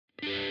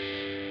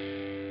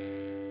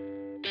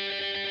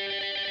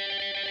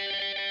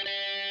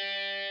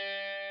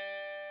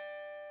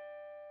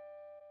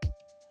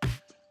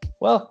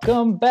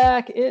Welcome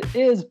back. It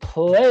is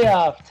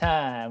playoff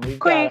time. We've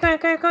Queen, got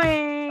queen,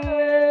 queen, queen.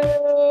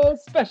 a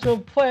special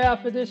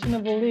playoff edition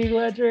of the League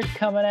Ledger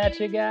coming at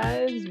you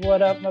guys.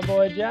 What up, my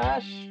boy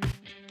Josh?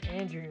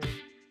 Andrew,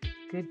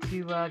 good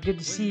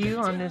to see you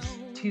on this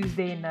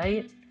Tuesday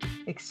night.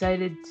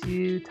 Excited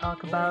to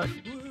talk about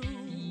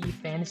the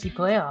fantasy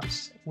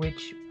playoffs,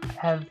 which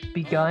have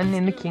begun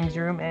in the Kings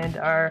Room and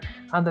are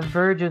on the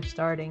verge of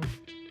starting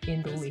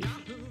in the league.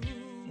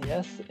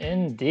 Yes,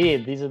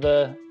 indeed. These are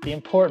the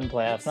important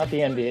playoffs, not the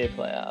NBA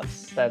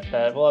playoffs.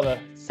 That we'll have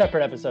a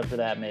separate episode for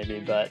that maybe,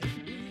 but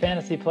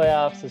fantasy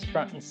playoffs is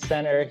front and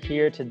center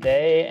here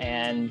today.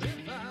 And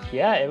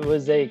yeah, it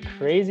was a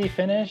crazy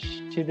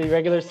finish to the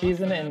regular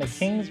season in the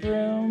Kings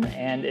Room,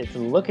 and it's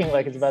looking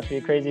like it's about to be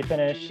a crazy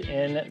finish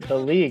in the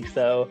league.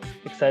 So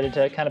excited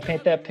to kind of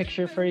paint that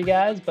picture for you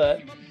guys.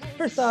 But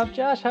first off,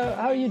 Josh, how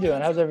are you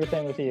doing? How's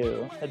everything with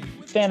you?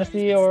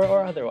 Fantasy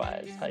or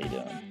otherwise? How you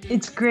doing?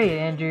 It's great,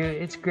 Andrew.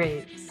 It's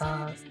great.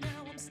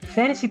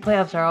 Fantasy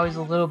playoffs are always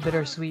a little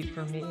bittersweet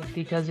for me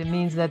because it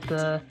means that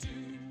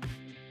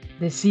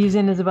the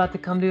season is about to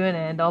come to an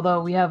end.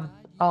 Although we have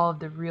all of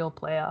the real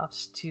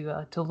playoffs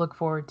to look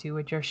forward to,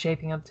 which are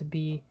shaping up to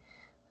be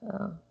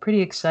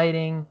pretty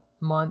exciting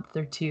month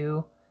or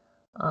two.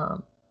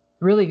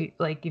 Really,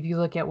 like if you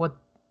look at what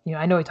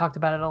I know we talked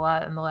about it a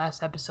lot in the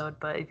last episode,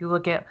 but if you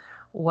look at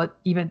what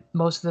even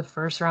most of the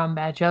first round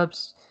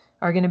matchups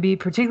are going to be,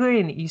 particularly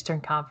in the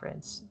Eastern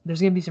Conference, there's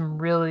going to be some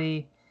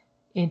really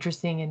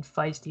interesting and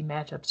feisty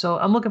matchups. So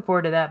I'm looking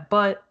forward to that.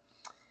 But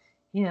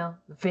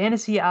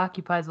fantasy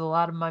occupies a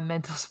lot of my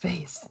mental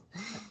space.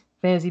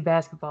 Fantasy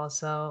basketball.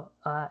 So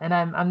and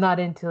I'm not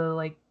into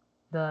like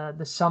the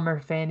summer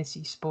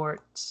fantasy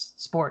sport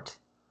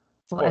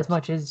as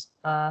much as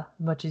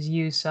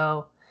you.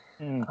 So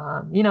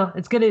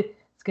it's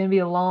gonna be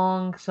a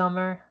long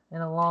summer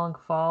and a long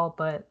fall,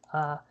 but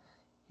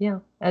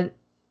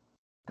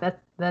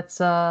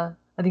that's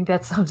I think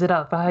that sums it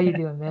up. How you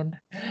doing, man?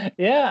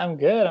 Yeah, I'm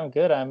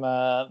good. I'm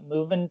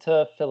moving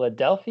to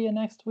Philadelphia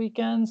next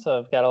weekend, so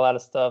I've got a lot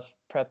of stuff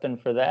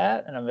prepping for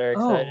that, and I'm very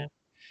excited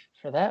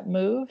for that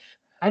move.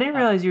 I didn't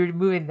realize you were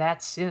moving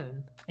that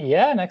soon.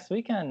 Yeah, next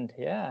weekend.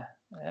 Yeah,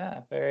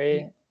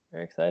 very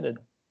excited.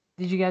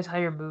 Did you guys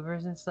hire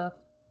movers and stuff?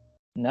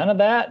 None of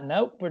that.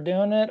 Nope, we're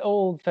doing it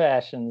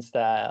old-fashioned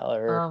style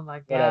or Oh my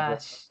whatever.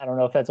 gosh. I don't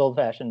know if that's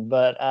old-fashioned,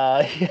 but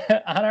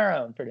on our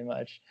own, pretty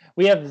much.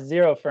 We have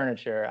zero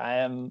furniture.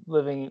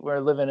 We're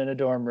living in a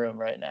dorm room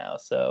right now,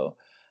 so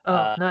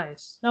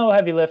Nice. no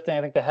heavy lifting.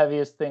 I think the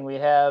heaviest thing we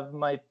have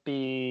might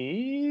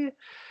be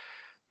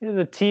either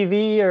the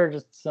TV or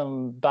just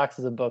some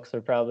boxes of books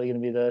are probably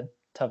going to be the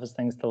toughest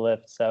things to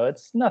lift. So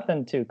it's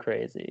nothing too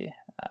crazy.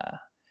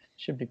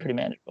 Should be pretty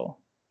manageable.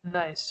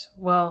 Nice.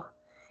 Well,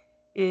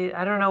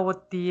 I don't know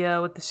what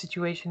the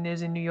situation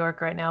is in New York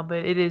right now,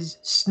 but it is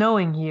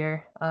snowing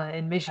here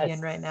in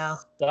Michigan right now.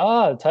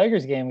 The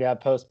Tigers game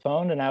got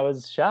postponed, and I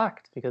was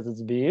shocked because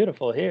it's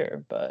beautiful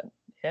here. But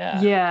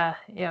yeah,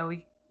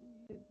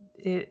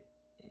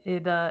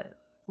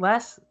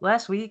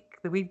 last week,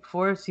 the week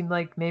before, it seemed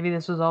like maybe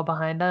this was all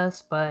behind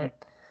us,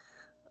 but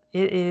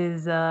it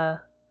is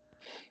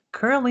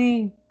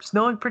currently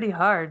snowing pretty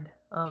hard.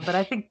 But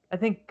I think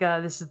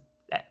this is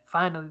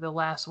finally the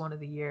last one of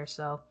the year,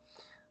 so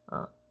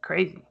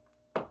crazy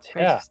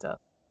stuff.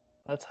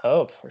 Let's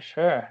hope, for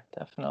sure,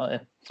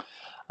 definitely.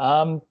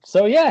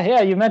 So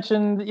you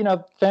mentioned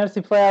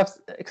fantasy playoffs,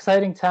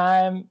 exciting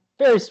time,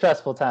 very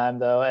stressful time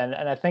though, and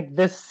I think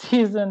this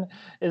season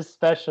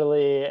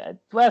especially,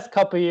 last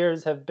couple of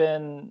years have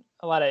been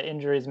a lot of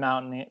injuries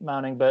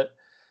mounting, but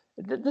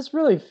this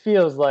really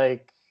feels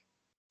like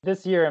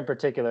this year in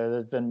particular,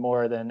 there's been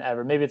more than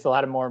ever. Maybe it's a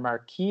lot of more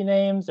marquee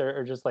names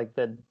or just like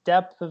the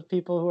depth of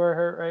people who are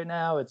hurt right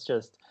now.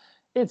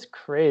 It's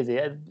crazy.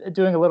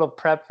 Doing a little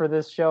prep for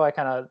this show, I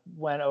kind of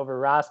went over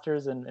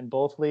rosters in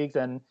both leagues,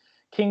 and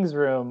Kings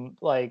Room,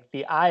 like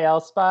the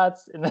IL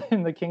spots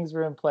in the Kings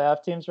Room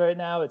playoff teams right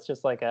now, it's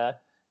just like a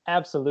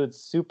absolute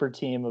super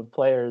team of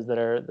players that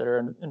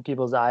are in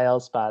people's IL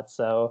spots.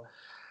 So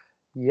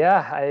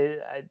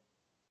yeah,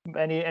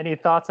 any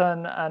thoughts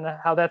on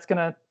how that's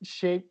gonna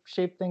shape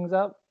things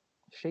up?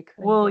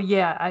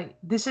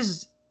 This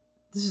is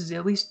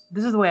at least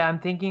this is the way I'm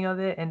thinking of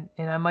it, and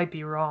I might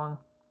be wrong,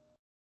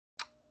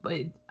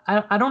 but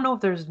I don't know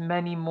if there's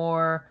many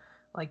more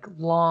like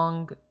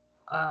long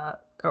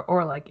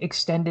or like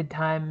extended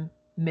time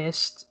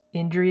missed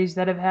injuries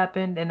that have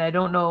happened, and I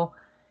don't know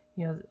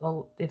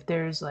if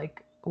there's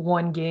like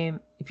one game,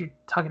 if you're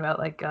talking about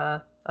like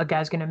a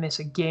guy's gonna miss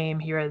a game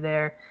here or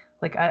there.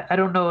 Like I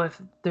don't know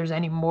if there's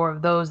any more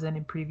of those than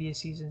in previous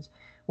seasons.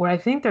 What I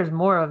think there's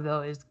more of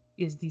though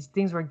is these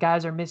things where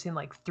guys are missing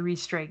like 3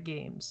 straight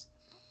games.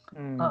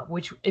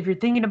 Which if you're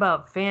thinking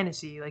about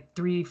fantasy, like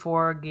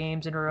 3-4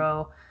 games in a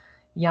row,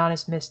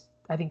 Giannis missed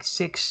I think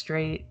 6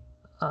 straight.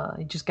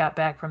 He just got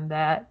back from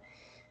that.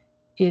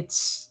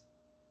 It's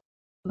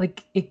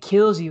like it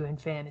kills you in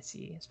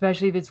fantasy,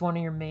 especially if it's one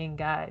of your main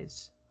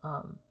guys.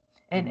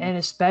 And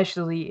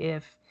especially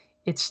if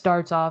it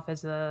starts off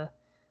as a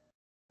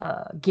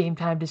game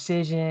time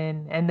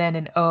decision and then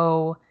an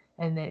O,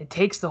 and then it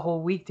takes the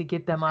whole week to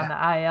get them on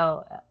the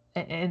IL,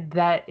 and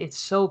that it's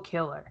so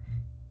killer.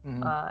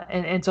 Mhm.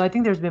 And so I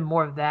think there's been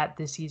more of that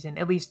this season,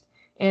 at least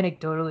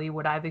anecdotally,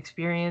 what I've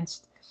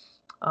experienced,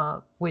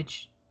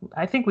 which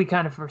I think we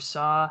kind of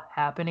foresaw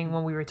happening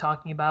when we were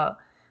talking about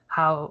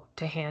how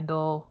to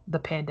handle the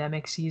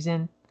pandemic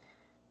season.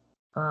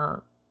 Uh,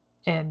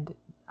 and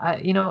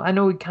I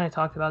know we kind of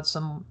talked about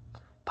some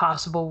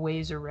possible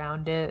ways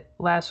around it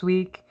last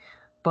week,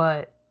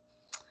 but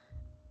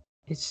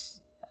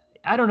it's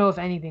I don't know if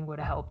anything would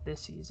have helped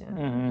this season.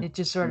 Mhm. It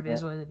just sort of Yeah.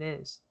 is what it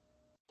is.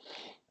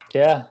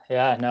 Yeah,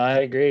 no, I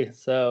agree.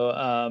 So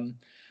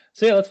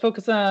yeah, we'll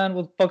focus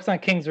on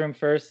Kings Room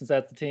first, since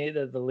that's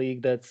the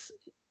league that's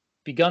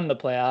begun the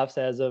playoffs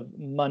as of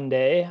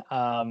Monday.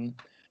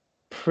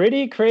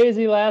 Pretty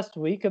crazy last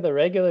week of the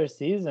regular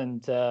season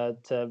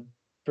to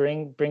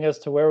bring us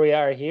to where we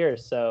are here.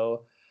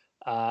 So,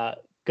 uh,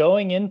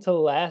 going into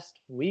last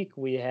week,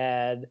 we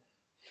had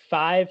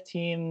 5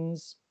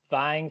 teams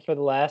vying for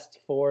the last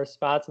 4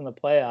 spots in the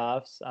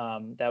playoffs.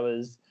 That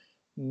was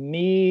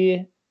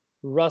me,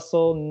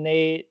 Russell,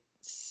 Nate,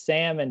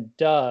 Sam, and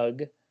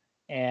Doug.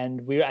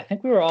 And I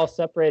think we were all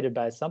separated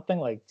by something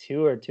like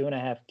 2 or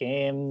 2.5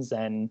 games,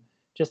 and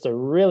just a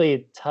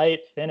really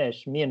tight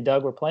finish. Me and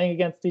Doug were playing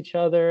against each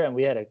other, and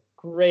we had a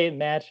great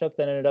matchup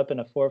that ended up in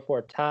a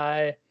 4-4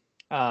 tie.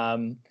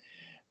 Um,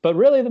 but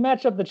really, the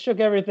matchup that shook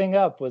everything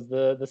up was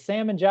the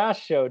Sam and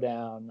Josh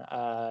showdown.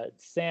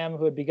 Sam,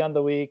 who had begun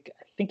the week,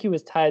 I think he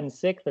was tied in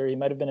 6th, or he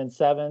might have been in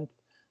 7th,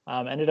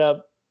 ended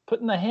up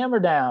putting the hammer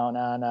down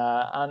on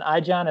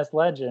iJonis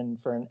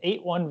Legend for an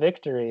 8-1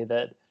 victory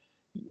that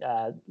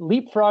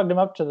leapfrogged him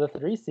up to the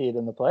 3 seed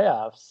in the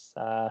playoffs.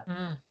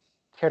 Mm.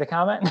 Care to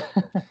comment?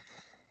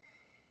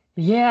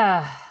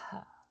 Yeah.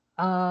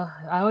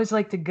 I always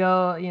like to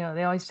go,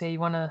 they always say you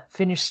want to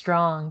finish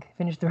strong,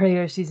 finish the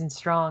regular season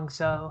strong.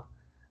 So,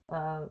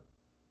 uh,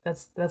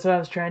 that's what I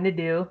was trying to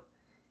do.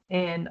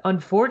 And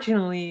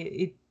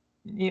unfortunately,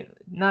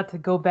 not to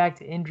go back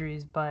to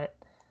injuries, but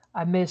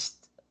I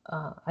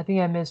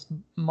think I missed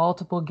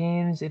multiple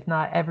games, if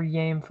not every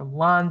game from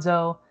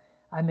Lonzo.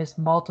 I missed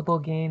multiple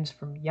games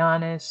from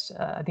Giannis.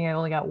 I think I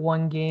only got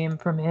one game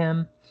from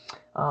him.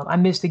 I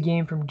missed a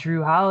game from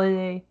Drew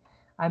Holiday.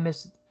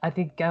 I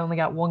think I only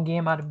got one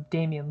game out of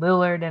Damian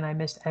Lillard, and I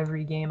missed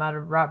every game out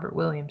of Robert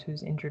Williams,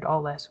 who's injured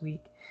all last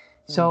week.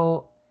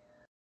 So,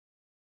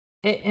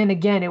 and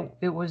again,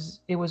 it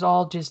was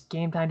all just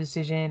game time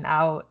decision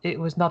out. It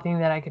was nothing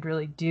that I could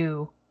really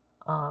do.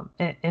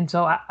 And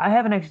so I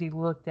haven't actually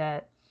looked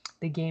at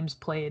the games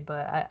played,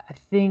 but I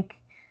think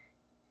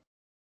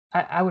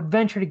I would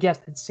venture to guess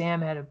that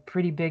Sam had a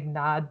pretty big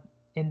nod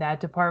in that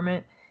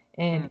department.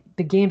 And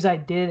the games I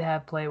did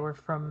have play were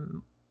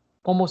from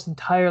almost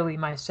entirely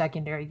my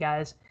secondary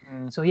guys.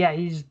 So yeah,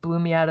 he just blew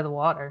me out of the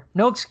water.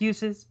 No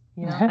excuses,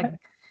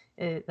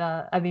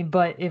 I mean,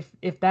 but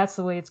if that's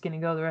the way it's going to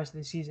go the rest of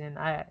the season,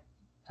 I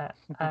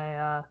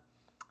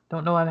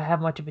don't know if I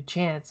have much of a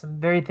chance. I'm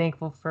very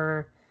thankful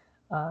for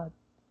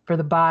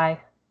the bye.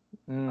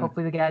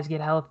 Hopefully the guys get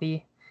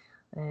healthy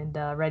and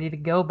ready to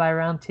go by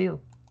round 2.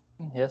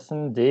 Yes,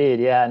 indeed.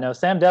 Yeah, no,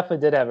 Sam definitely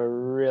did have a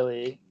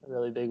really,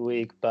 really big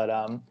week, but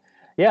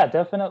yeah,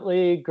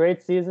 definitely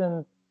great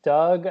season,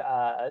 Doug.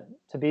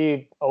 To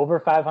be over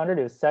 500,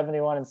 he was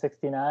 71 and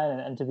 69,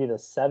 and to be the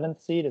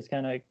 7th seed is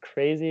kind of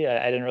crazy.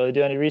 I didn't really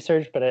do any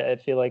research, but I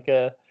feel like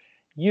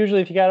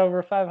usually if you got over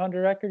a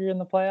 500 record, you're in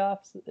the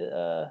playoffs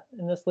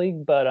in this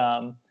league. But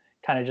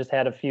kind of just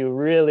had a few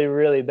really,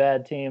 really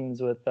bad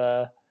teams with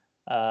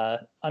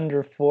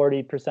under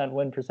 40%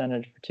 win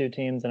percentage for 2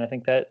 teams, and I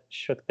think that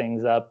shook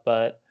things up.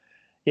 But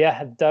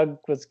yeah, Doug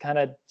was kind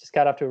of just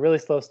got off to a really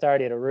slow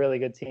start. He had a really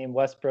good team.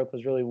 Westbrook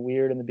was really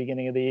weird in the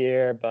beginning of the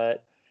year,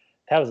 but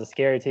that was a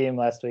scary team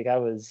last week. I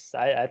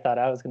thought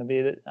I was going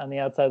to be on the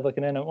outside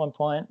looking in at one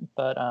point,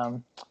 but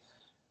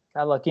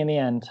got lucky in the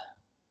end.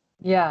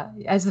 Yeah,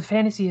 as the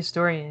fantasy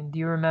historian, do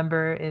you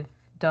remember if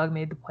Doug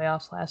made the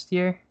playoffs last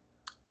year?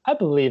 I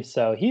believe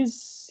so.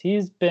 He's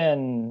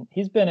been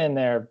in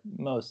there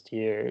most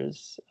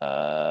years.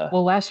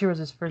 Well, last year was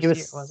his He first year,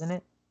 was wasn't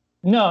it?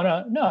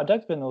 no.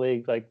 Doug's been in the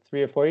league like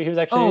 3 or 4 years. He was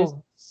actually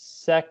Oh,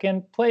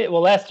 second place.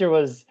 Well, last year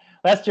was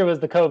the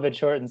COVID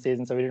shortened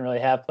season, so we didn't really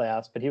have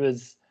playoffs. But he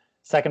was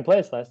second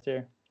place last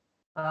year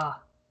uh,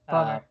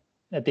 bummer.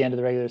 at the end of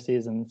the regular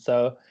season.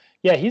 So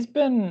yeah, he's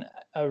been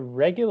a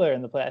regular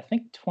in the play. I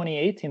think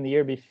 2018, the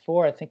year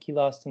before, I think he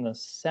lost in the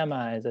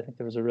semis. I think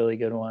there was a really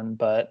good one,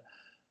 but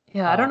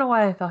Yeah, I don't know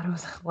why I thought it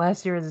was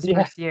last year was his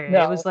yeah, first year. It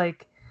no. was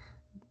like,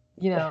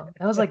 that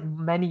was like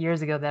many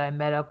years ago that I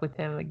met up with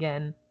him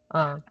again.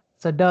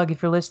 So Doug,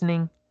 if you're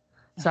listening,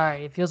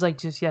 sorry, it feels like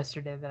just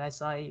yesterday that I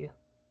saw you.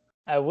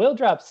 I will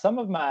drop some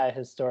of my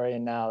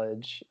historian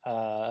knowledge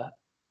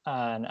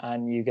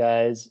on you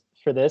guys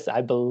for this.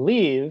 I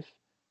believe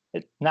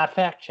it not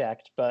fact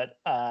checked, but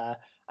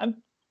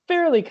I'm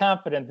fairly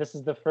confident this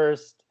is the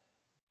first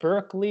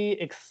Berkeley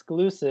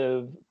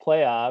exclusive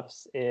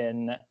playoffs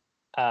in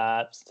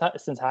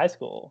since high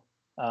school.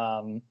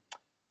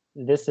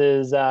 this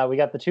is we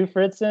got the two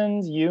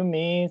Fritzens, you,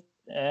 me,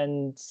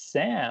 and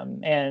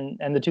Sam,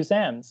 and the two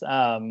Sams.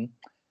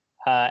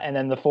 And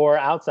then the four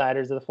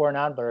outsiders are the four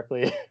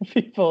non-Berkeley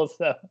people.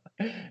 So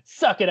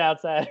suck it,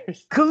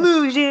 outsiders.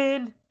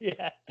 Collusion.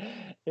 Yeah.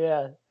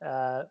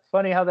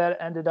 Funny how that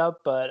ended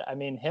up, but I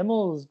mean,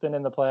 Himmel's been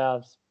in the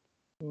playoffs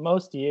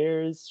most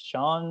years.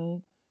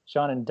 Sean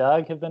and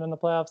Doug have been in the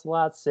playoffs a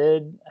lot.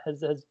 Sid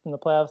has been in the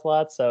playoffs a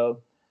lot.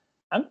 So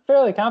I'm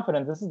fairly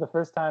confident this is the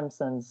first time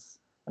since,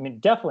 I mean,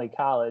 definitely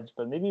college,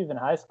 but maybe even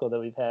high school, that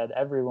we've had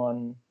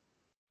everyone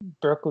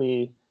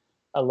Berkeley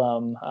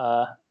alum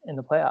in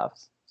the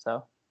playoffs.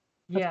 So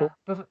yeah,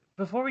 cool.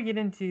 Before we get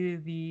into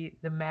the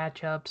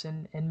matchups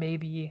and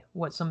maybe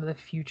what some of the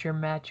future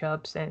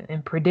matchups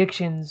and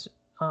predictions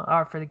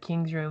are for the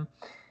Kings room,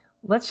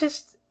 let's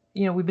just,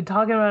 we've been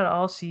talking about it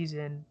all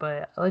season,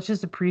 but let's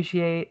just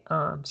appreciate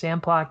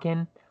Sam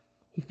Plotkin.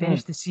 He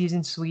finished the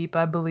season sweep,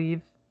 I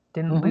believe.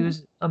 Didn't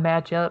lose a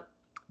matchup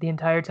the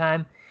entire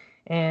time.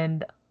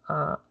 And,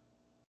 I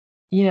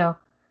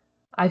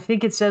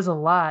think it says a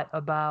lot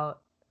about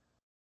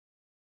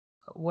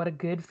what a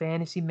good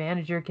fantasy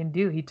manager can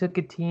do. He took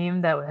a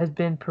team that has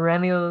been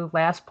perennially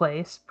last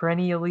place,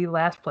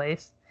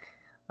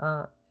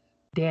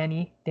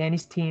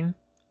 Danny's team,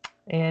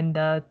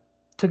 and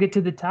took it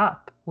to the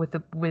top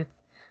with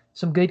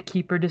some good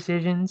keeper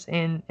decisions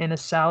and a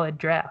solid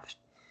draft.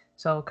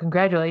 So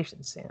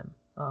congratulations, Sam.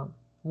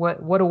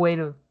 What a way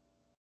to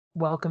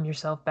welcome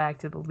yourself back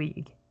to the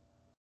league.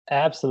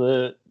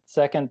 Absolute.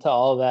 Second to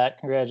all of that,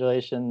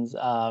 congratulations.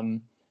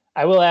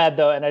 I will add,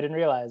 though, and I didn't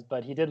realize,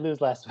 but he did lose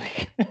last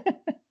week.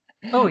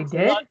 Oh, he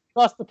did? He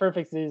lost the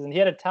perfect season. He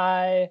had a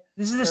tie.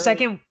 This is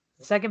the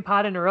second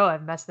pot in a row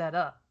I've messed that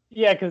up.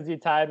 Yeah, because he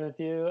tied with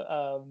you.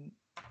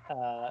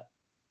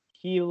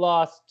 He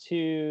lost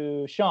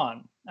to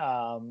Sean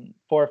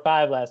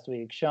 4-5 last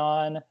week.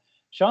 Sean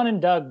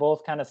and Doug,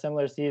 both kind of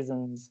similar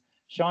seasons.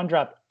 Sean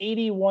dropped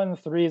 81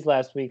 threes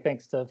last week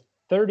thanks to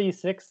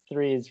 36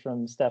 threes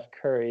from Steph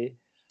Curry.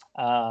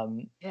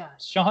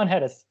 Sean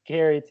had a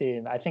scary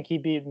team. I think he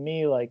beat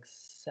me like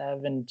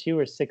 7-2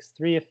 or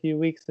 6-3 a few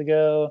weeks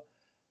ago.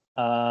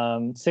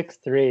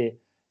 6-3.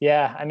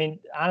 Yeah, I mean,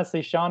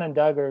 honestly, Sean and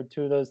Doug are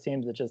two of those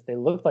teams that they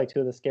look like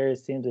two of the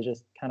scariest teams that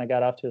just kind of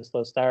got off to a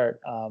slow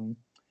start.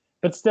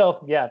 But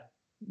still, yeah,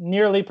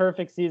 nearly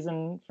perfect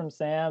season from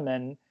Sam,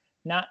 and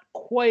not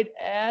quite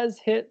as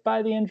hit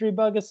by the injury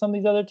bug as some of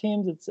these other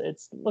teams.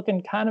 It's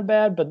looking kind of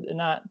bad, but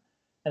not.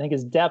 I think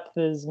his depth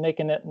is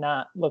making it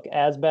not look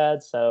as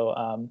bad.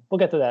 So we'll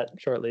get to that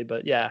shortly.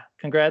 But yeah,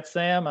 congrats,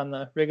 Sam, on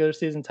the regular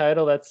season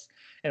title. That's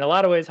in a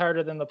lot of ways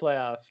harder than the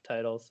playoff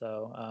title.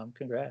 So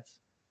congrats.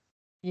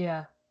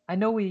 Yeah, I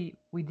know we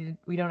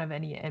don't have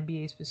any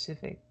NBA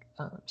specific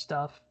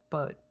stuff,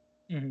 but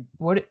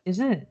what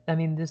isn't it? I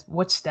mean,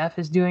 what Steph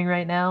is doing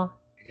right now.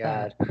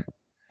 God,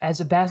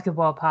 as a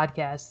basketball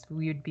podcast,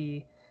 we would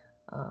be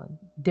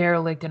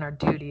derelict in our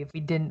duty if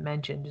we didn't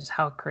mention just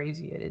how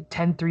crazy it is.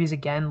 10 threes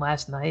again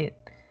last night.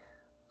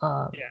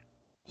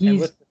 He's and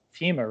with the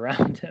team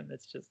around him,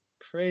 it's just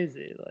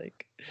crazy.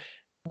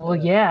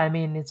 Yeah, I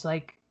mean, it's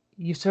like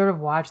you sort of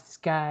watch this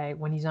guy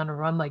when he's on a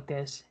run like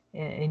this,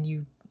 and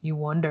you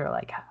wonder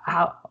like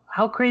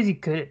how crazy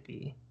could it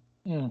be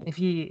if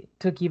he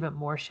took even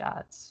more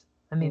shots.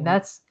 I mean,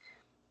 that's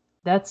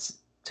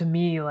to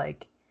me,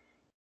 like,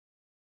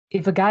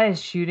 if a guy is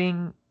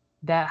shooting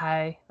that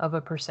high of a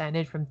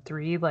percentage from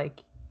three, like,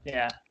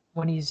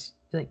 when he's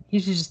like, he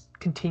should just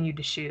continue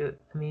to shoot.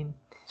 I mean,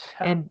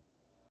 and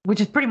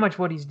which is pretty much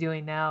what he's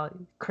doing now.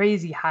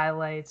 Crazy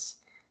highlights,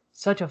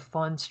 such a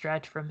fun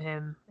stretch from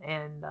him,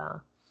 and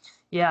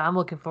I'm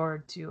looking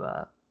forward to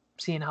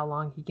seeing how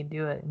long he can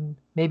do it, and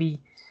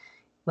maybe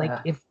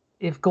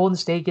if Golden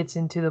State gets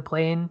into the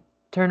play-in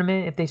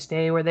tournament, if they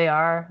stay where they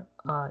are,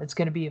 it's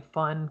going to be a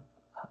fun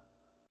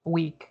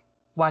week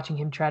watching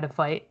him try to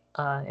fight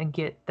and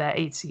get that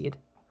 8 seed.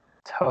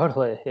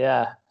 Totally,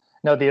 yeah.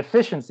 No, the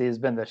efficiency has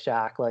been the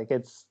shock. Like,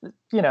 it's,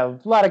 a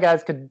lot of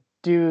guys could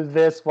do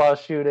this while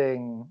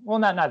shooting. Well,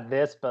 not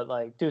this, but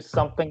like do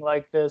something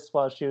like this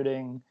while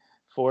shooting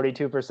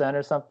 42%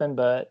 or something.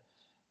 But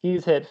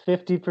he's hit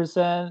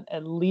 50%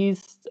 at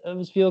least of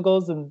his field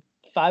goals in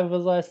 5 of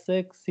his last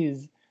 6.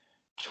 He's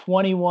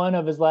 21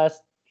 of his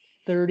last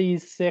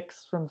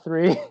 36 from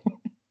 3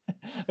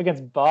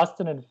 against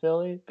Boston and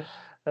Philly.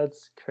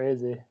 That's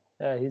crazy.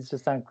 Yeah, he's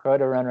just on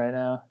quite a run right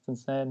now. It's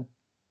insane.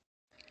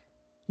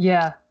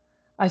 Yeah,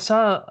 I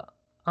saw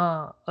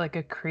like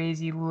a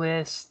crazy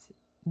list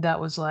that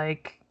was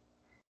like,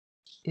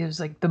 it was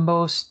like the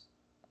most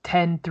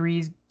 10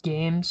 threes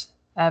games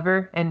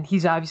ever, and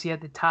he's obviously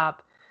at the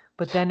top.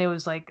 But then it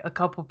was like a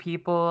couple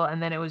people,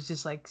 and then it was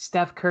just like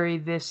Steph Curry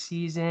this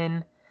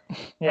season,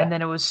 and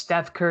then it was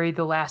Steph Curry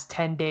the last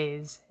 10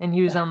 days, and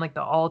he was on like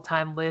the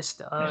all-time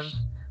list of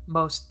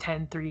most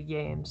 10-3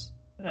 games.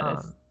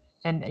 Nice.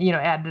 And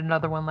added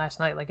another one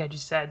last night, like I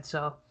just said.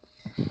 So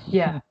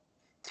yeah,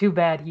 too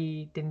bad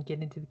he didn't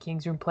get into the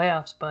Kings room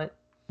playoffs, but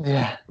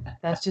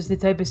that's just the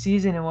type of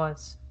season it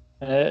was.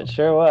 It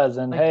sure was.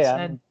 And like, hey,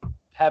 I'm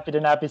happy to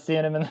not be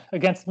seeing him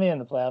against me in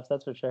the playoffs.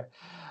 That's for sure.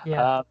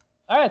 Yeah.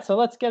 All right, so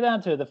let's get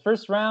down to it. The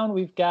first round.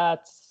 We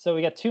got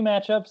two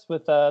matchups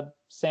with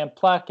Sam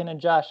Plotkin and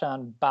Josh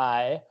on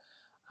bye.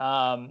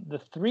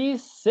 The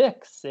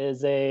 3-6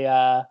 is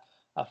a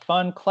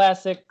fun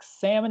classic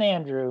Sam and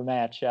Andrew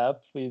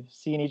matchup. We've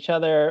seen each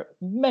other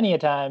many a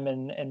time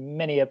in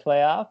many a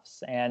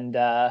playoffs, and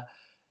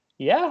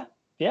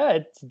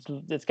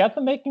it's got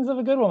the makings of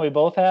a good one. We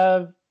both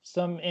have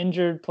some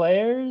injured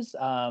players.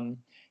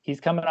 He's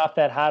coming off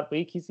that hot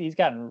week. He's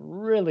gotten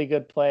really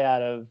good play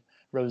out of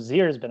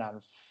Rozier's been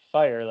on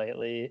fire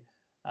lately.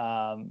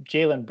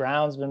 Jaylen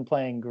Brown's been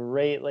playing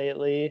great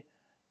lately.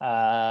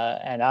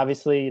 And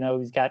obviously,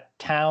 he's got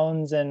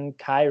Towns and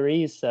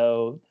Kyrie,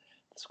 so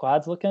the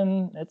squad's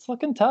looking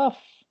tough.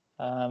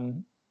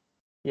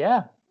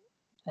 Yeah.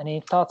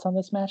 Any thoughts on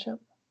this matchup?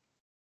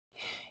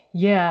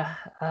 Yeah.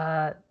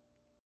 I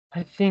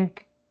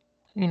think,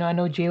 I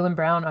know Jaylen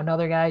Brown,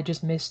 another guy,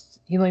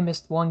 he only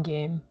missed one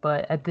game,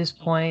 but at this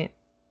point,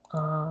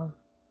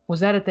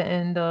 was that at the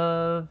end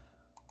of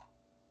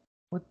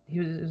it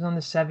was on the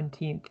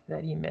 17th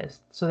that he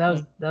missed. So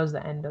that was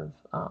the end of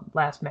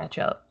last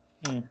matchup.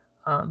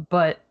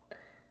 But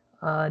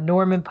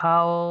Norman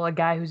Powell, a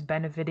guy who's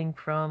benefiting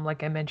from,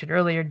 like I mentioned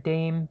earlier,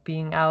 Dame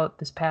being out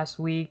this past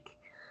week.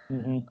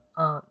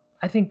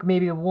 I think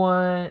maybe OG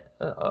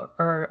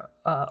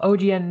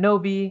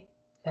Anunoby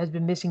has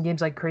been missing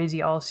games like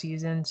crazy all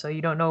season, so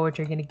you don't know what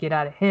you're going to get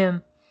out of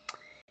him.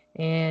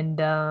 And,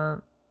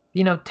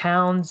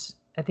 Towns,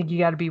 I think you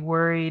got to be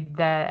worried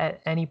that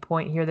at any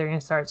point here they're going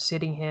to start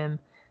sitting him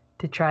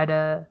to try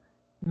to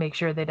make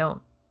sure they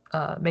don't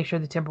make sure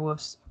the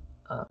Timberwolves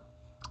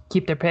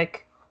keep their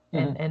pick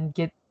and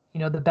get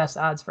the best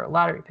odds for a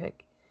lottery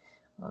pick.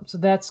 So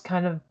that's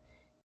kind of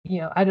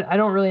I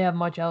don't really have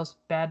much else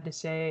bad to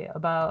say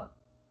about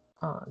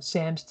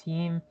Sam's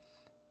team.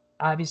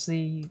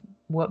 Obviously,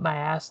 whooped my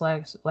ass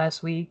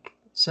last week.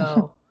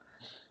 So.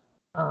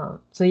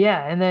 So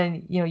yeah, and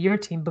then your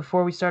team.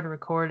 Before we started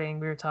recording,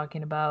 we were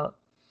talking about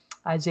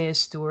Isaiah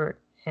Stewart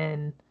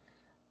and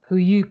who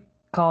you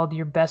called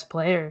your best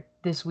player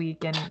this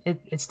week, and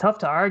it's tough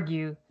to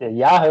argue. Yeah,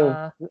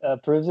 Yahoo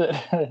proves it.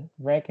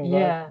 Ranking.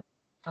 Yeah.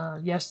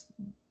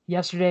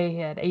 Yesterday he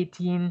had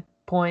 18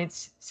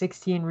 points,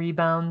 16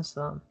 rebounds,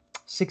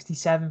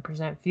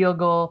 67% field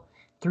goal,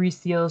 3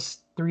 steals,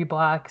 3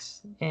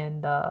 blocks,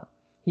 and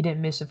he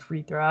didn't miss a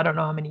free throw. I don't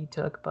know how many he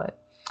took, but.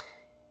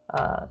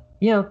 A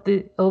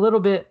little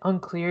bit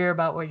unclear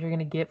about what you're going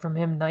to get from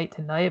him night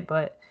to night,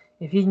 but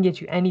if he can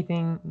get you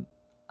anything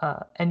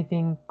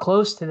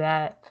close to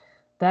that,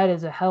 that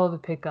is a hell of a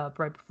pickup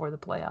right before the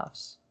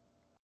playoffs.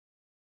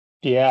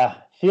 Yeah,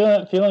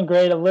 feeling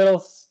great. A little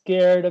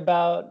scared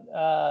about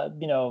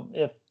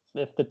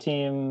if the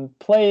team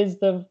plays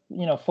the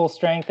full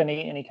strength and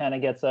he kind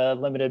of gets a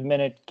limited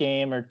minute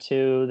game or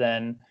two,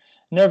 then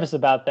nervous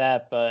about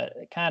that, but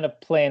kind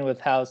of playing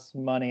with house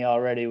money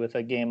already with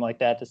a game like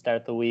that to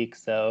start the week.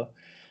 So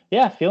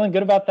yeah, feeling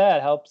good about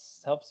that.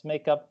 Helps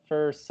make up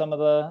for some of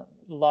the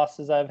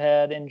losses I've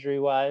had injury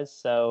wise.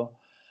 So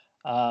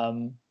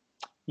I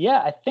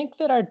think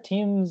that our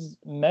teams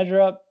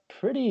measure up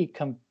pretty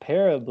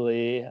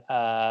comparably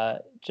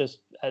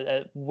just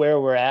at where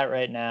we're at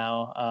right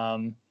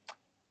now.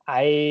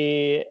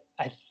 I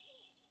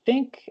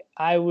think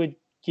I would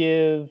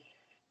give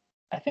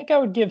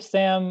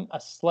Sam a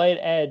slight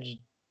edge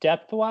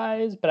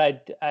depth-wise, but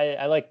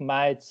I like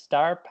my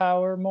star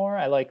power more.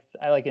 I like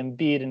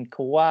Embiid and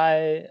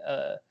Kawhi.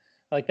 I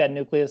like that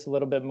nucleus a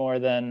little bit more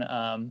than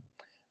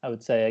I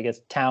would say. I guess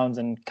Towns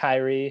and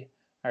Kyrie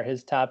are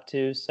his top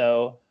two.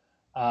 So,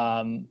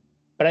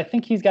 but I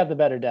think he's got the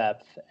better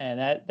depth, and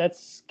that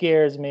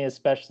scares me,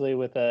 especially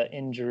with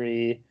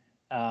injury,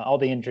 all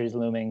the injuries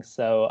looming.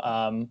 So,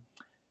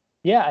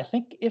 I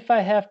think if I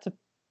have to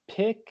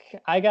pick,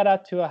 I got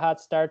out to a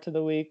hot start to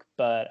the week,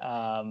 but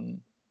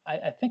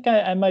I think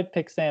I might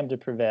pick Sam to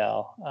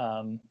prevail.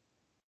 Do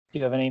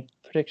you have any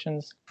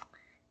predictions?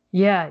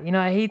 Yeah,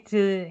 I hate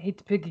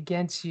to pick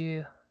against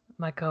you,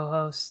 my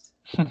co-host.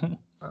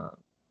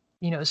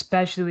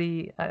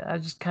 Especially I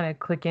was just kind of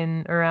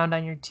clicking around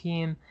on your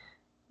team.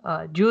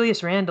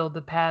 Julius Randle,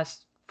 the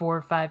past 4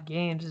 or 5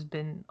 games has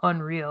been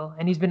unreal,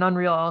 and he's been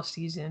unreal all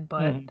season.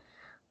 But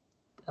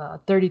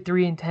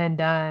 33 and 10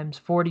 dimes,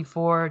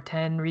 44,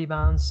 10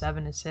 rebounds,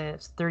 7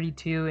 assists,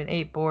 32 and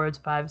 8 boards,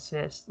 5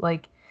 assists.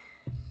 Like,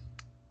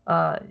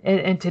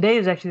 and today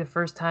is actually the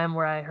first time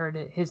where I heard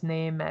his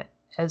name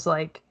as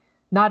like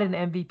not an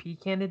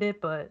MVP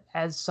candidate, but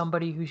as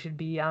somebody who should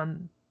be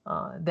on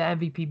the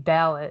MVP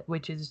ballot,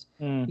 which is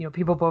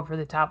people vote for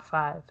the top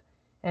 5,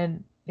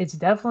 and it's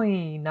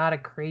definitely not a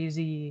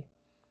crazy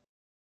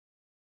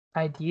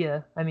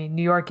idea. I mean,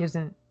 New York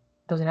doesn't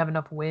have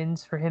enough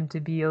wins for him to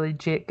be a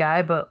legit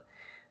guy, but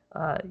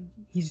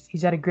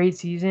he's had a great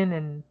season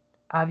and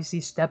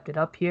obviously stepped it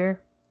up here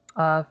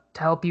to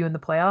help you in the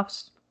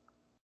playoffs.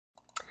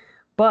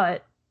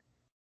 But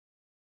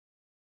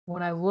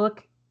when I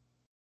look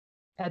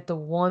at the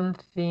one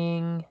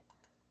thing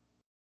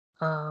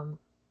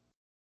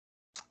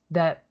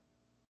that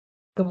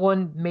the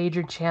one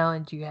major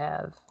challenge you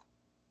have.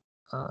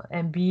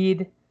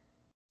 Embiid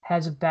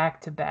has a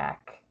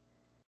back-to-back.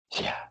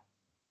 Yeah.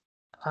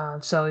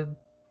 So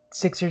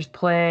Sixers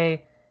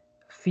play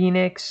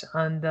Phoenix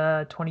on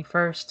the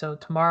 21st, so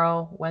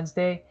tomorrow,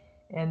 Wednesday,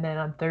 and then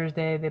on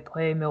Thursday they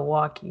play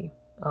Milwaukee.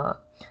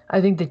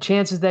 I think the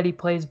chances that he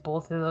plays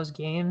both of those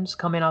games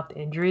coming off the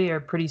injury are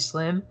pretty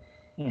slim.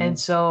 Mm-hmm. And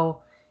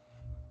so,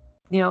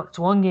 it's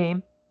one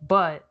game,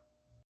 but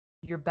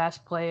your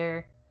best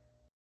player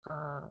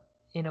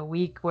in a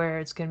week where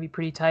it's going to be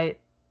pretty tight.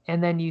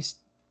 And then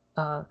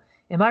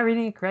am I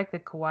reading it correct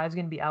that Kawhi is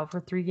going to be out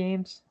for 3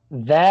 games?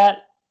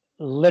 That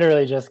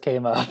literally just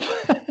came up.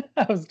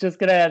 I was just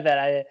going to add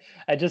that.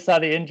 I just saw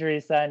the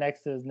injury sign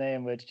next to his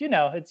name, which,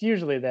 it's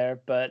usually there,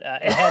 but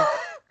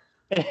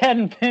it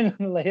hadn't been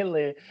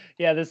lately.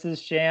 Yeah, this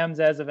is Shams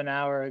as of an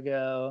hour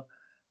ago.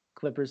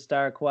 Clippers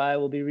star Kawhi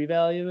will be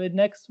reevaluated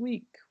next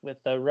week with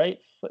a right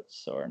foot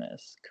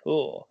soreness.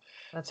 Cool.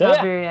 That's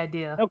not very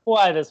ideal. No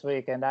Kawhi this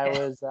week, and I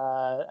thought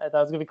it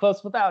was gonna be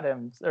close without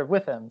him or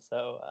with him.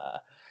 So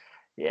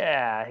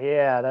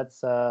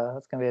that's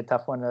gonna be a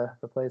tough one to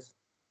replace.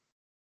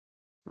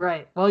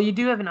 Right. Well, you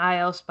do have an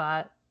IL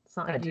spot.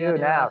 I do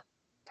now.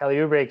 Kelly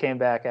Oubre came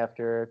back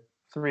after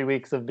 3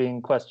 weeks of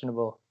being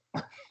questionable.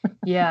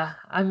 Yeah,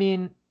 I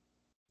mean,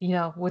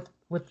 with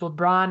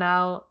LeBron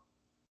out,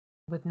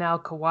 with now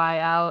Kawhi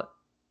out,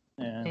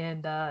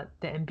 and the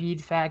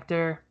Embiid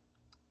factor,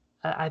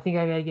 I think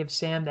I gotta give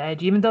Sam the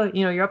edge. Even though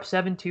you're up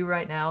 7-2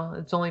 right now,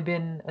 it's only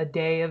been a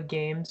day of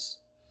games,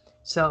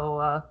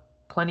 so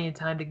plenty of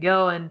time to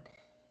go, and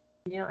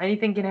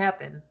anything can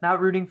happen. Not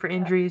rooting for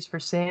injuries for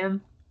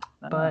Sam,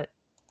 but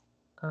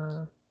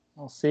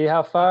we'll see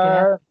how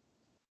far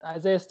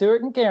Isaiah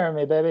Stewart can carry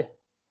me, baby.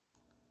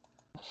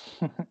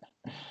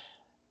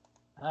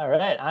 All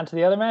right, on to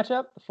the other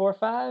matchup, the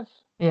 4-5.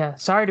 Yeah,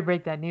 sorry to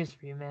break that news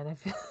for you, man.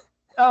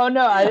 Oh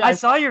no, I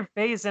saw your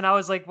face and I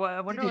was like, "Well,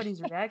 I wonder what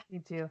he's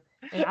reacting to."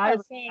 And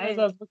as I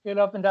was looking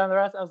up and down the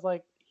rest, I was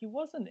like, he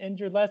wasn't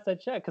injured last I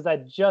checked because I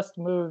just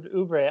moved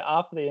Oubre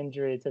off the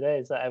injury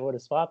today, so I would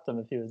have swapped him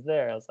if he was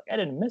there. I was like, I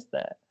didn't miss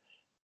that.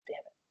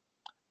 Damn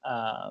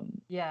it.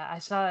 Yeah, I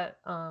saw it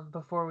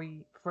before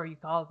you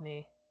called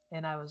me,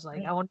 and I was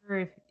like, I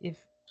wonder if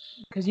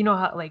because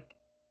how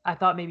I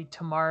thought maybe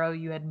tomorrow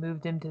you had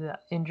moved him to the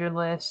injured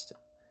list.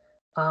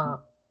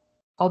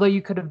 Although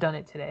you could have done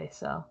it today,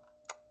 so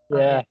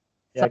yeah,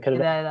 I could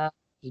have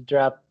just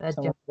dropped that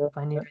jump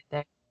I need right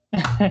there.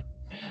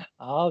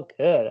 all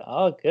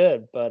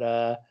good.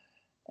 But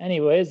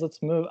anyways,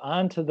 let's move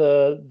on to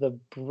the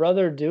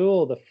brother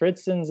duel, the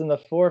Fritzens and the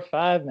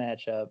 4-5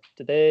 matchup.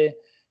 Did they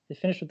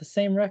finish with the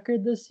same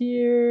record this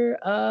year?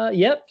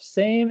 Yep,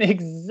 same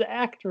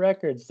exact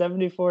record,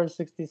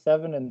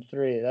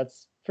 74-67-3.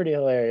 That's pretty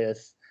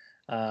hilarious.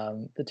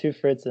 The two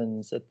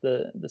Fritzens at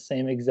the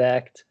same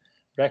exact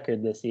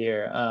record this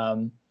year.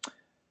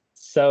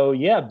 So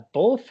yeah,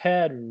 both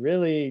had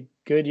really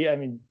good year. I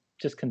mean,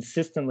 just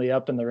consistently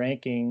up in the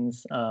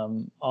rankings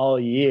all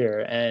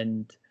year.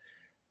 And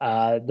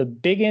the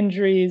big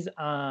injuries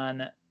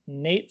on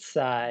Nate's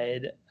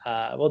side,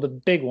 well, the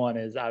big one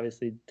is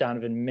obviously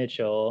Donovan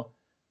Mitchell.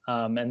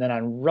 And then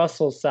on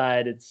Russell's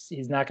side,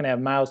 he's not going to have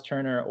Miles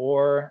Turner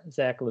or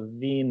Zach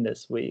LaVine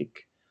this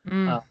week.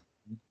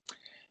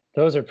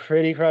 Those are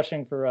pretty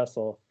crushing for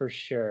Russell, for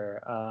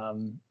sure.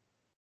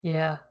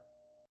 Yeah.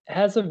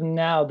 As of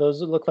now,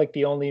 those look like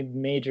the only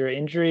major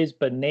injuries,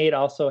 but Nate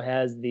also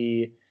has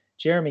the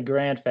Jeremy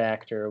Grant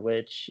factor,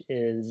 which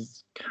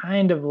is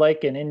kind of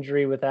like an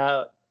injury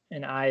without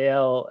an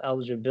IL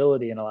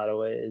eligibility in a lot of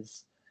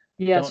ways.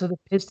 Yeah, so the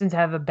Pistons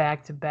have a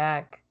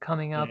back-to-back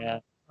coming up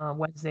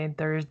Wednesday and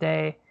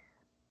Thursday.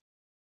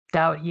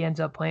 Doubt he ends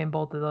up playing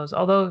both of those,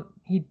 although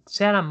he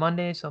sat on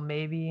Monday, so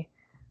maybe.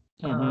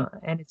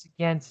 And it's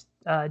against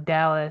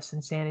Dallas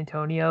and San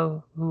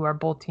Antonio, who are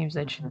both teams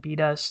that should beat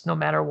us no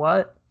matter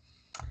what.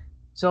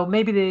 So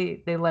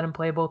maybe they let him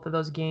play both of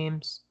those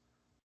games.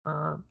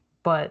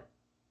 But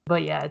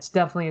yeah, it's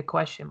definitely a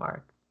question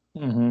mark.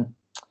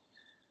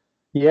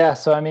 Yeah,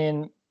 so I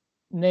mean,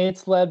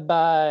 Nate's led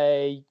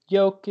by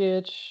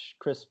Jokic,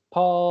 Chris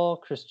Paul,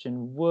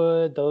 Christian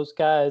Wood. Those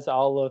guys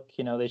all look,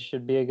 they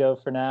should be a go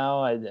for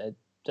now.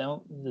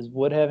 Does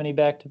Wood have any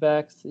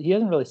back-to-backs? He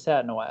hasn't really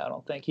sat in a while, I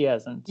don't think. He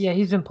hasn't. Yeah,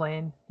 he's been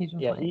playing.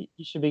 He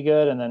should be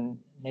good. And then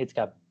Nate's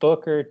got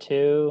Booker,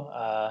 too.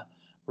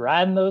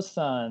 Riding those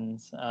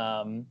Suns.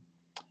 What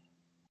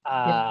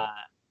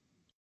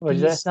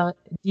is that?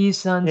 These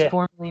Suns,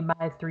 formerly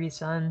my 3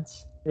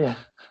 sons. Yeah.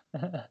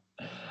 But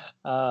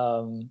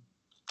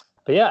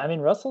yeah, I mean,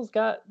 Russell's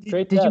got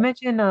great Did you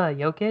mention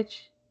Jokic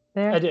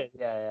there? I did,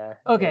 yeah.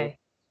 Okay.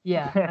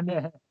 Yeah, I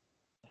mean,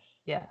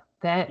 yeah.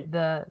 That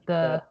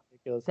the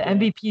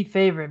MVP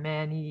favorite,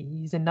 man.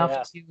 He's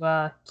enough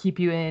to keep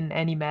you in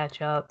any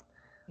matchup.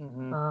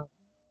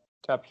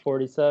 Top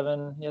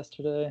 47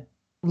 yesterday.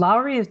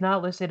 Lowry is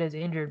not listed as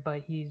injured,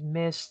 but he's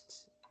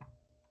missed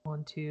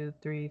 1, 2,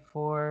 3,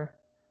 4.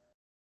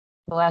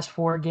 The last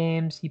 4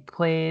 games he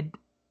played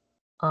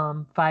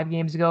 5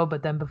 games ago,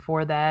 but then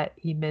before that,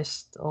 he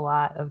missed a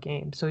lot of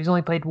games. So he's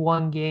only played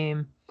 1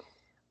 game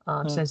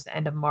since the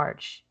end of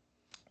March.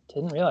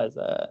 Didn't realize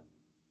that.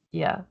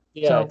 Yeah.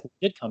 Yeah, So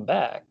he did come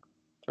back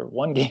for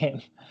 1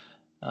 game.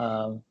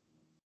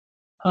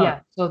 yeah.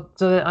 So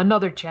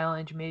another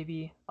challenge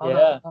maybe.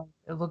 Although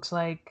it looks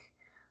like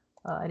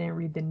I didn't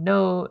read the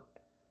note,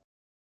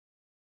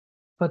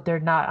 but they're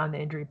not on the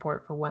injury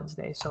report for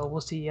Wednesday. So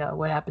we'll see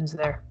what happens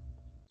there.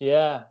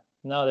 Yeah.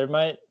 No,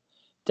 there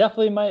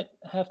definitely might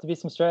have to be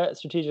some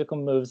strategical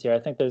moves here. I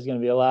think there's going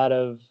to be a lot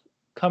of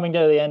coming to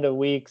the end of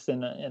weeks,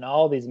 and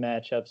all these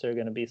matchups are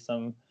going to be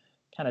some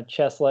kind of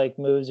chess-like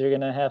moves you're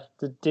going to have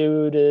to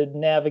do to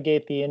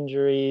navigate the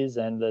injuries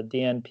and the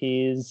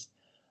DNPs.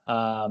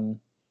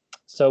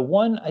 So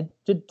one,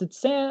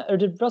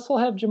 did Russell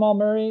have Jamal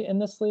Murray in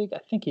this league? I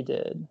think he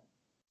did.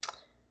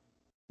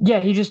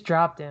 Yeah, he just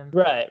dropped him.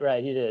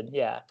 Right, he did.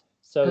 Yeah.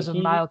 So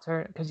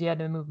because he had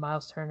to move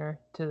Miles Turner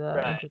to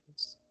the injured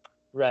list.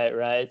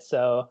 Right.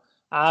 So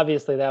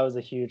obviously that was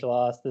a huge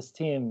loss. This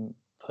team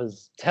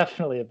was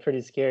definitely a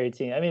pretty scary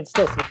team. I mean, it's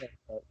still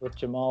with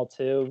Jamal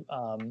too.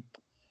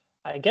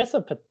 I guess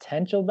a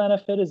potential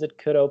benefit is it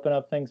could open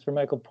up things for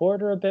Michael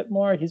Porter a bit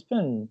more. He's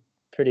been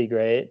pretty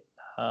great.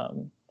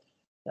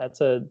 That's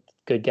a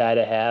good guy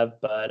to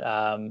have. But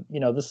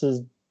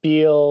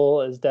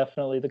Beal is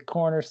definitely the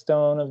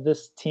cornerstone of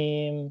this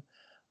team.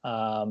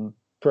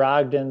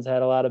 Brogdon's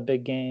had a lot of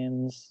big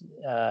games.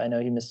 I know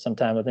he missed some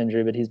time with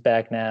injury, but he's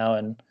back now,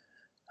 and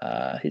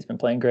he's been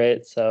playing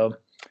great. So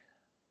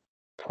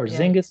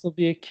Porzingis will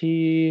be a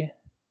key.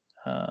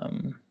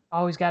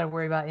 Always got to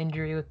worry about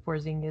injury with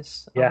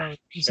Porzingis. Yeah,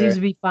 he seems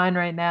to be fine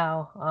right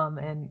now.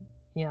 And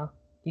you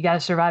got to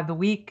survive the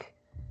week,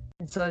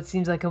 and so it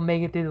seems like he'll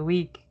make it through the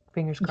week.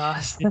 Fingers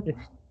crossed.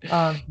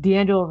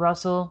 D'Angelo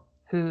Russell,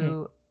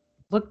 who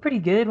looked pretty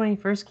good when he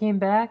first came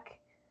back,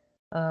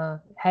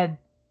 had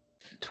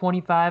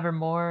 25 or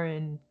more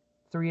in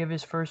 3 of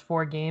his first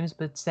 4 games,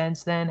 but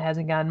since then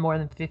hasn't gotten more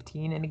than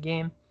 15 in a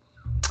game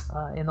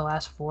in the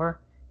last 4,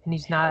 and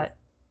he's not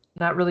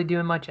really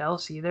doing much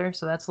else either.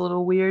 So that's a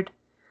little weird.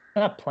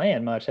 Not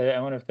playing much.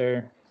 I wonder if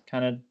they're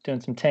kind of doing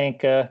some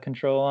tank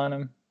control on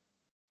him.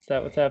 Is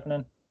that what's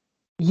happening?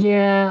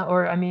 Yeah,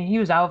 or I mean, he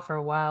was out for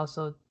a while,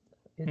 so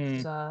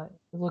it's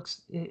it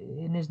looks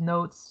in his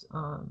notes.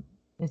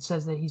 It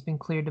says that he's been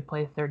cleared to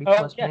play 30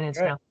 plus minutes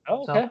now.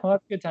 Oh, okay. Well,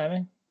 that's good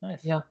timing.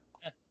 Nice. Yeah.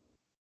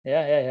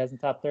 Yeah. He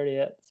hasn't topped 30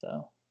 yet.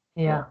 So.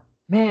 Yeah,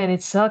 man,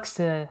 it sucks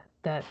that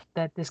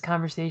this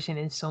conversation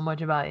is so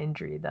much about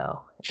injury,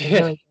 though. It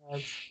really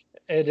does.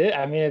 It is.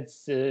 I mean,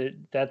 it's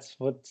that's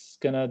what's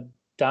gonna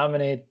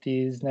dominate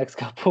these next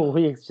couple of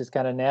weeks. Just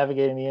kind of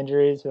navigating the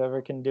injuries.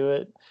 Whoever can do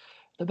it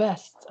the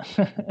best.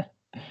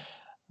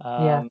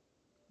 Yeah.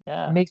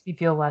 It makes me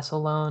feel less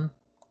alone.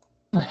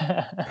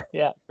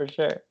 Yeah, for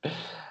sure.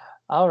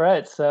 All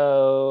right.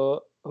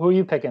 So, who are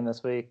you picking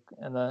this week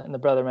in the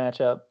brother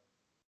matchup?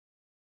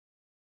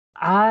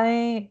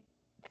 I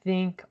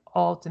think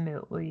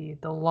ultimately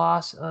the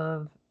loss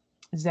of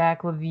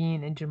Zach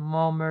LaVine and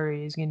Jamal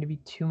Murray is going to be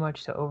too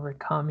much to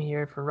overcome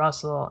here for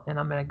Russell, and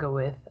I'm going to go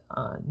with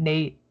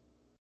Nate,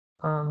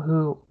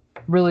 who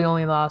really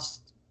only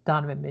lost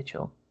Donovan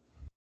Mitchell,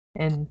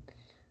 and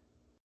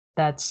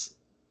that's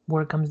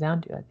what it comes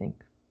down to, I think.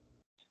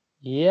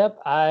 Yep,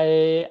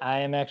 I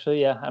am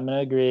actually, I'm going to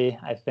agree.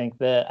 I think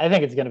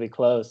it's going to be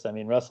close. I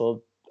mean,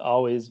 Russell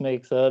always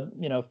makes a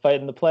fight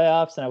in the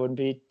playoffs, and I wouldn't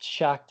be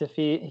shocked if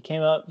he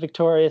came out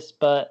victorious.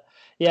 But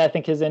yeah, I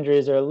think his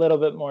injuries are a little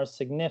bit more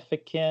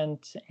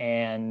significant,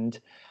 and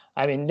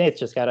I mean, Nate's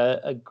just got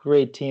a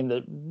great team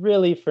that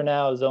really for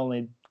now is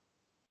only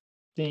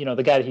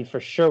the guy that he for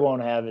sure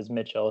won't have is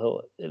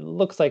Mitchell. It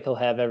looks like he'll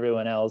have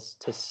everyone else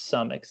to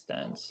some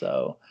extent.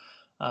 So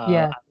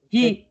yeah,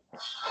 he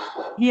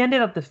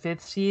ended up the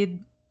 5th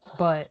seed,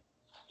 but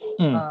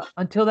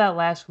until that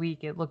last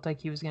week, it looked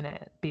like he was going to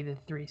be the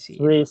 3 seed.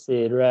 3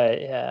 seed, right?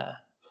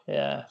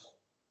 Yeah.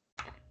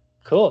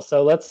 Cool.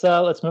 So let's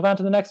move on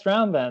to the next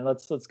round then.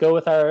 Let's go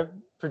with our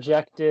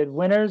projected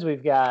winners.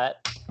 We've got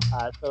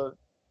so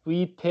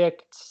we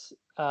picked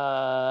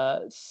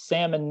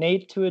Sam and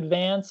Nate to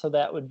advance. So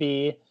that would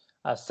be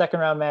a second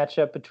round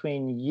matchup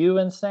between you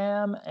and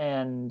Sam,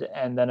 and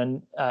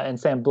then and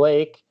Sam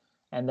Blake,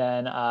 and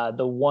then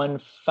the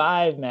 1-5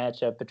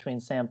 matchup between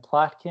Sam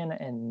Plotkin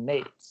and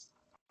Nate.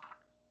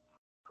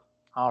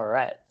 All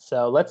right,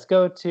 so let's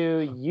go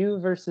to you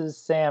versus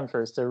Sam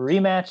first, a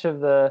rematch of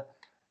the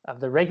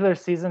regular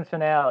season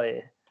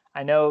finale.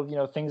 I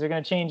know things are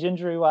going to change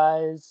injury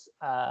wise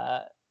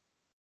by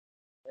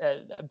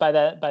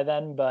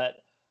then,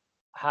 but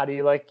how do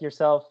you like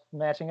yourself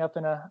matching up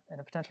in a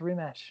potential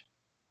rematch?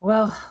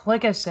 Well,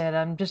 like I said,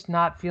 I'm just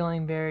not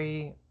feeling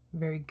very,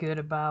 very good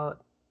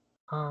about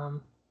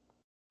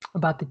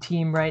the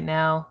team right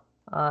now.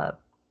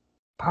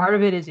 Part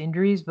of it is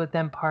injuries, but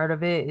then part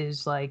of it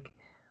is like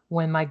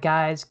when my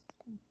guys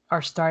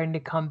are starting to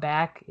come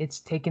back,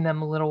 it's taking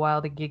them a little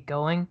while to get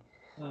going.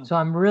 So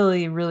I'm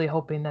really, really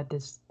hoping that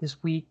this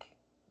week,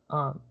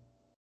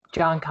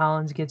 John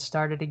Collins gets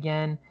started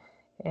again,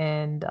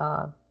 and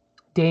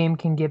Dame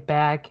can get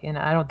back, and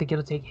I don't think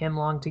it'll take him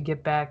long to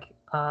get back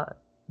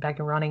back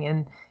and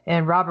running.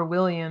 And Robert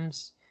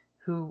Williams,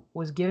 who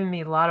was giving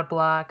me a lot of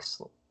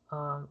blocks,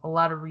 a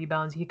lot of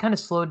rebounds. He kind of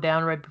slowed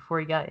down right before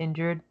he got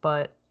injured,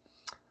 but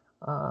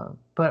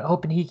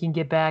hoping he can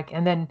get back.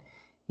 And then,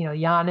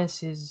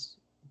 Giannis is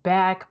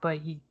back, but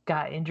he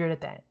got injured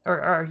at that,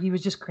 or he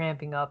was just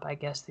cramping up, I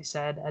guess they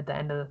said at the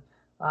end of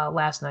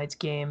last night's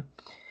game.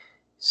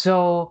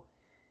 So,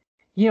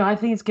 I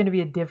think it's going to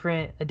be a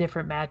different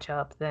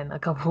matchup than a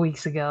couple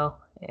weeks ago,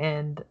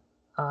 and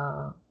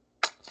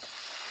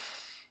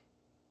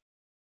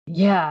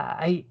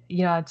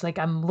it's like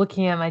I'm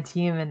looking at my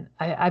team, and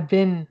I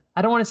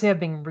don't want to say I've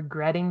been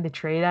regretting the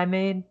trade I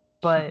made,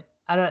 but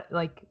I don't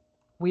like.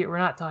 We're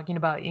not talking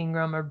about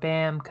Ingram or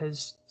Bam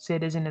because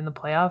Sid isn't in the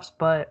playoffs,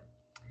 but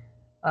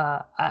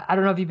I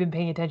don't know if you've been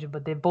paying attention,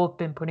 but they've both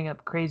been putting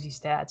up crazy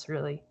stats,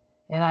 really.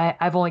 And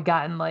I've only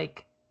gotten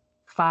like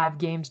 5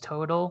 games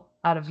total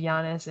out of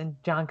Giannis and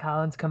John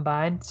Collins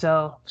combined.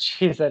 So,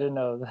 jeez, I didn't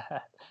know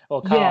that.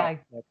 Well,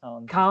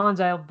 Collins,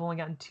 I've only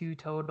gotten 2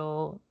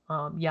 total.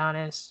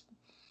 Giannis,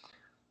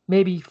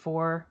 maybe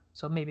 4.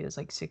 So maybe it's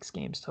like 6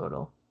 games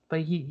total.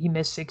 But he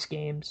missed 6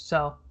 games.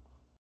 So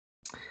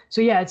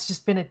yeah, it's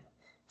been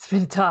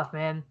tough,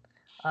 man.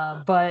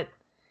 But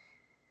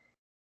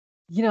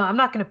I'm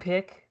not gonna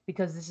pick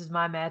because this is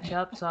my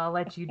matchup, so I'll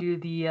let you do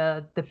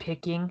the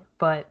picking.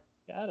 But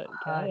got it.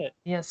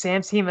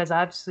 Sam's team has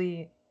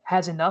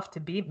enough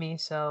to beat me,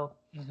 so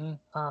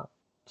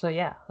so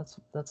yeah,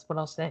 that's what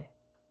I'll say.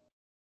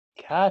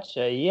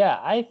 Gotcha.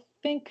 Yeah, I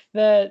think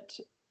that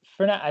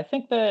for now,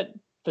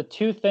 the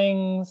 2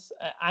 things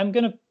I'm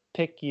gonna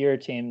pick your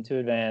team to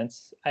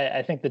advance.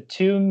 I think the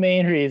 2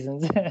 main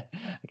reasons I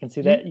can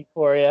see that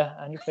euphoria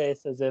on your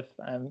face as if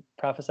I'm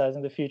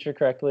prophesizing the future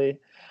correctly.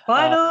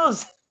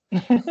 Finals.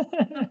 Here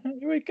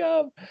we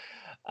come.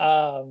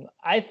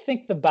 I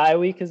think the bye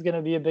week is going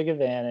to be a big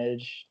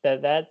advantage.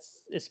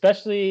 That's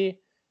especially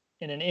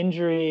in an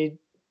injury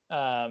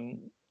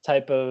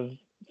type of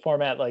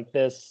format like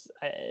this.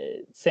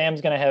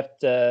 Sam's going to have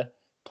to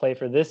play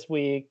for this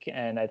week,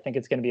 and I think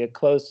it's going to be a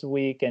close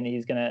week, and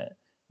he's going to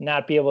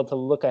not be able to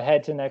look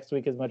ahead to next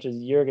week as much as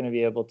you're going to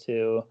be able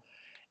to.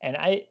 And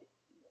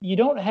you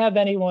don't have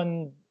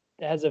anyone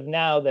as of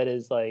now that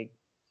is like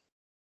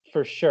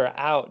for sure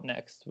out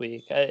next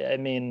week. I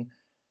mean,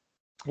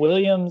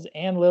 Williams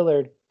and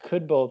Lillard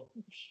could both.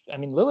 I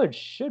mean, Lillard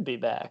should be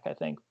back, I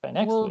think, by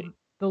next week.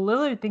 The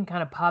Lillard thing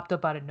kind of popped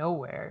up out of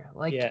nowhere.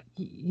 Like,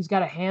 he's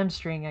got a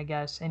hamstring, I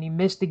guess, and he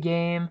missed a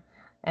game,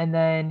 and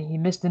then he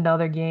missed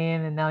another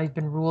game, and now he's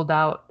been ruled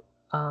out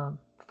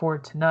for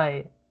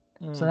tonight.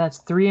 So that's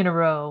 3 in a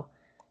row,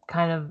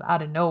 kind of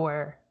out of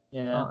nowhere.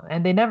 Yeah.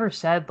 And they never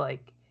said,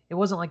 like, it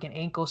wasn't like an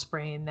ankle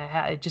sprain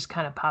it just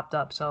kind of popped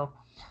up. So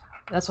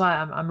that's why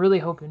I'm really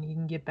hoping he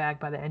can get back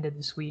by the end of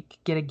this week,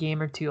 get a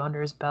game or 2 under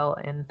his belt,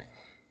 and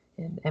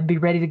be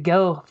ready to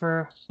go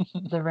for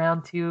the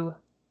round 2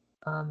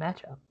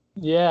 matchup.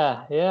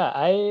 Yeah.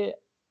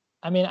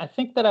 I mean, I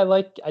think that I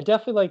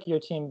definitely like your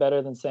team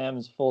better than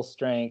Sam's full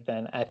strength,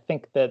 and I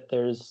think that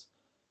there's,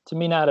 to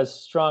me, not a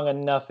strong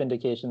enough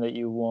indication that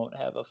you won't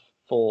have a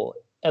full,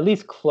 at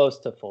least close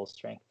to full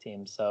strength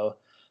team. So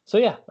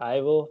yeah,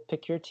 I will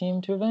pick your team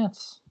to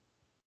advance.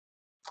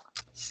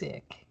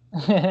 Sick.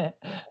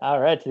 All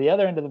right, to the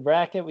other end of the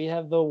bracket, we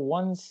have the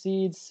 1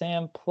 seed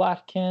Sam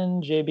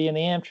Plotkin, JB and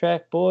the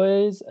Amtrak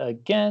boys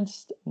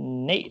against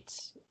Nate,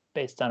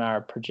 based on our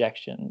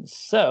projections.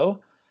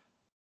 So,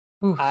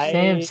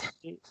 Sam's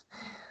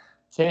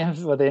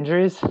with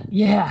injuries?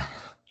 Yeah,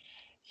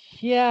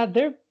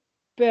 they're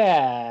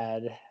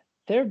bad.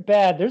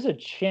 There's a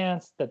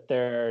chance that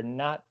they're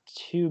not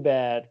too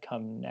bad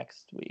come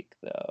next week,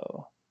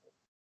 though.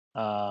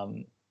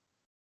 But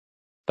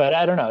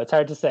I don't know. It's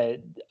hard to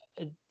say.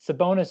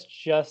 Sabonis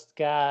just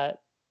got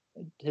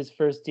his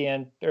first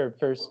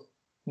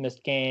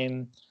missed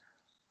game.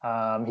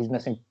 He's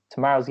missing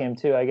tomorrow's game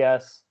too, I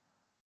guess.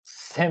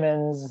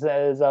 Simmons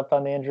is up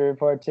on the injury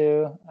report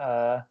too,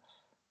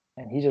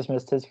 and he just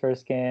missed his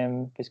first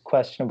game. He's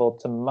questionable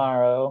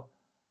tomorrow.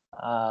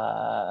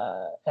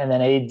 And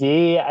then AD,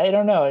 I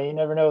don't know. You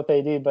never know with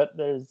AD, but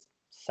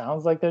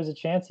sounds like there's a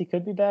chance he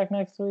could be back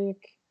next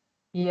week.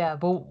 Yeah,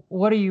 but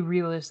what are you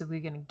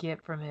realistically going to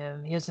get from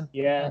him? He hasn't.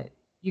 Yeah.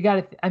 You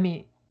got to. I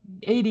mean,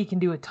 AD can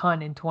do a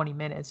ton in 20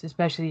 minutes,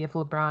 especially if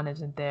LeBron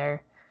isn't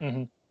there.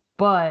 Mm-hmm.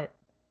 But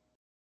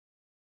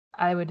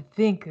I would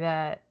think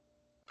that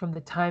from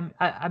the time,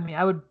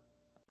 I would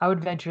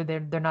venture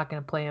they're not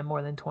going to play him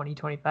more than 20,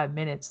 25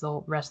 minutes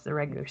the rest of the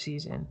regular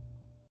season.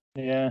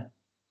 Yeah,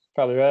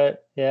 probably right.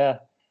 Yeah.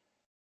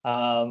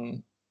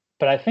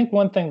 But I think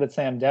one thing that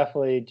Sam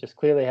definitely just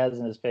clearly has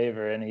in his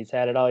favor, and he's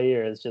had it all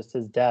year, is just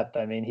his depth.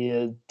 I mean,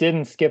 he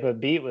didn't skip a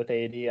beat with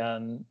AD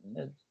on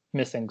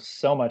missing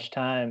so much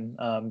time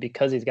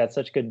because he's got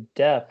such good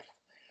depth.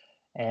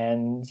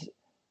 And,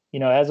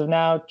 as of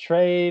now,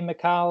 Trey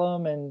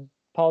McCollum and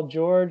Paul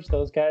George,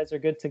 those guys are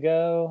good to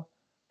go.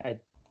 I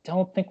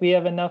don't think we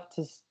have enough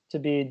to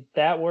be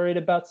that worried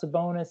about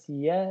Sabonis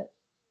yet.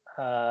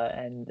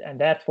 and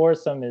that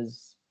foursome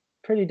is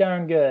pretty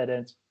darn good,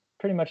 and it's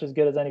pretty much as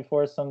good as any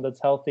foursome that's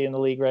healthy in the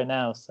league right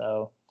now.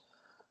 So,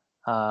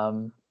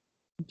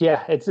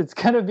 yeah, it's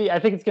gonna be. I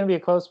think it's gonna be a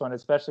close one,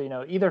 especially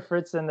either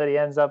Fritzen that he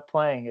ends up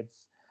playing.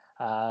 It's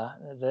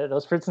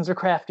those Fritzens are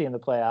crafty in the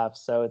playoffs,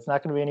 so it's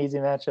not gonna be an easy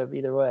matchup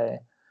either way.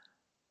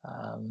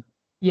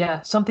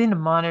 Yeah, something to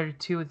monitor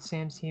too with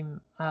Sam's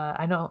team.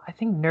 I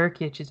think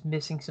Nurkic is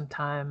missing some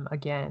time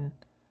again,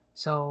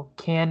 so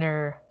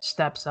Kanter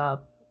steps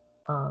up.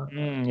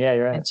 Yeah,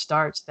 you're right. And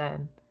starts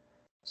then.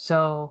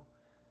 So,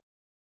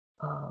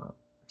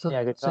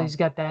 yeah, good call. he's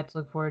got that to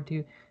look forward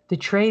to. The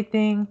Trey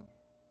thing,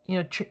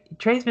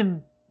 Trey's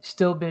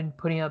still been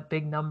putting up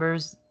big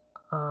numbers.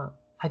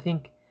 I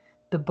think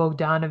the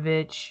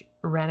Bogdanovic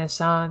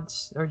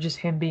renaissance, or just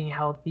him being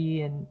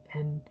healthy and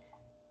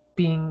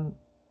being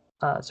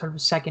sort of a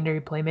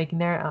secondary playmaking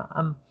there.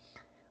 I'm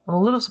a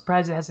little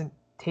surprised it hasn't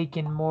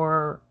taken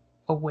more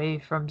away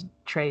from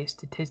Trey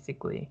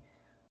statistically.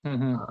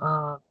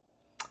 Mm-hmm.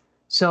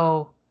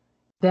 So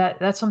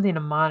that's something to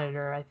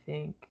monitor, I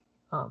think.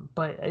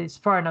 But it's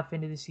far enough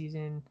into the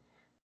season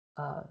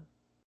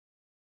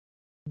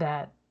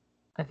that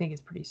I think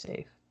it's pretty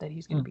safe that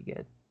he's going to be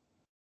good.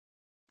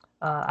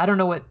 I don't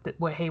know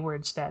what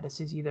Hayward's status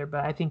is either,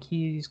 but I think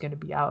he's going to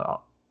be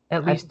out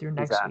at least through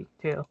next week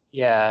too.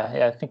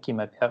 Yeah, I think he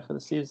might be out for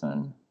the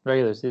season,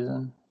 regular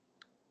season.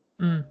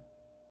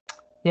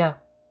 Yeah,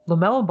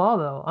 LaMelo Ball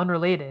though,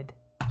 unrelated,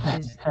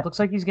 looks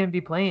like he's going to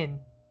be playing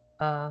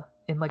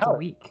in like a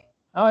week.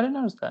 Oh, I didn't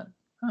notice that.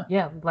 Huh.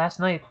 Yeah,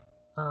 last night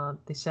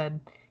they said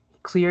he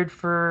cleared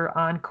for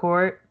on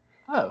court,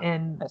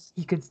 and nice.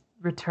 He could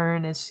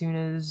return as soon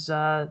as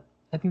I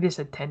think they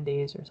said 10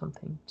 days or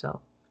something. So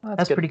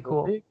that's pretty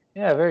cool.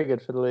 Yeah, very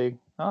good for the league.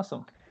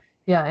 Awesome.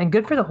 Yeah, and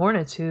good for the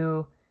Hornets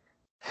who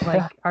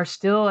are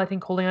still, I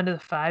think, holding on to the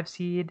 5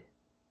 seed.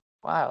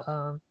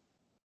 Wow.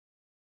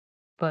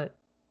 But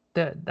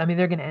they're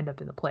going to end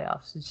up in the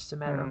playoffs. It's just a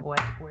matter of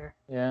where.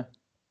 Yeah.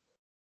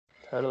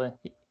 Totally.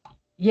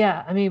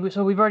 Yeah, I mean,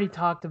 so we've already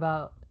talked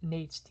about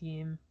Nate's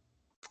team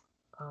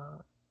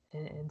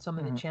and some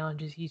of the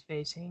challenges he's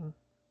facing,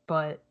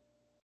 but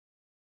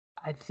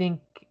I think,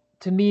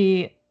 to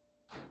me,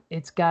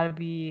 it's got to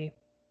be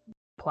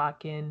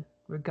Plotkin,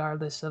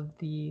 regardless of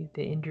the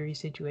injury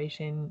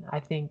situation. I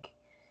think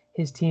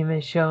his team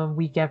has shown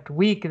week after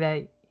week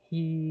that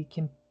he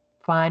can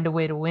find a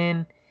way to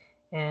win,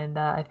 and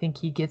I think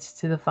he gets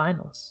to the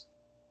finals.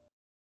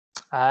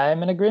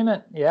 I'm in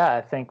agreement. Yeah,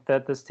 I think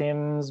that this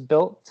team's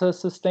built to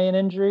sustain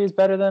injuries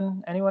better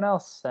than anyone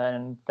else,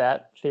 and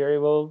that theory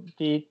will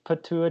be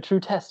put to a true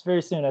test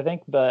very soon, I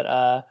think.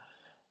 But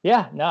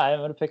yeah, no, I'm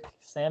going to pick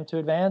Sam to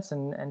advance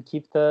and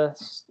keep the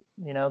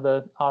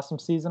awesome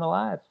season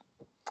alive.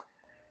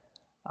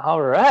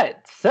 All right,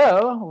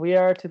 so we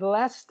are to the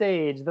last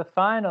stage, the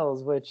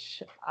finals,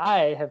 which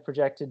I have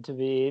projected to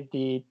be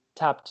the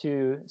top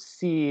 2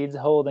 seeds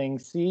holding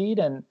seed,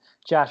 and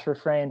Josh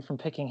refrained from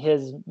picking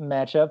his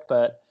matchup,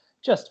 but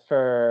just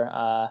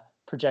for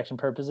projection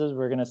purposes,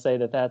 we're going to say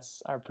that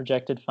that's our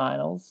projected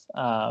finals.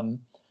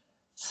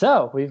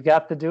 So we've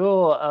got the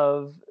duel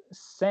of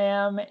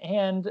Sam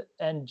and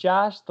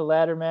Josh, the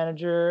ladder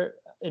manager,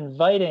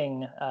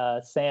 inviting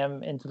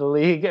Sam into the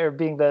league, or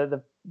being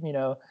the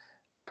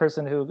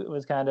person who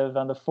was kind of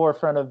on the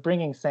forefront of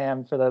bringing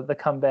Sam for the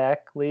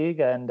comeback league.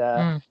 And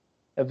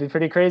it'd be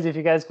pretty crazy if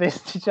you guys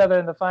faced each other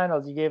in the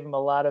finals. You gave him a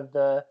lot of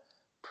the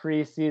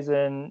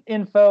preseason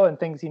info and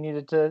things he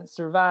needed to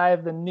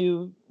survive the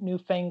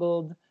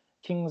newfangled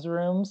Kings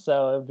room.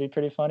 So it'd be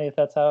pretty funny if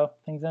that's how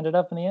things ended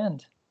up in the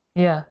end.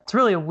 Yeah, it's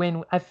really a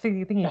win. I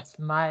think it's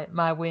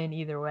my win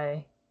either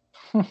way.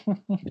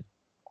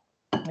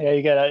 Yeah,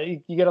 you get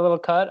a little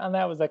cut on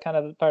that. Was that kind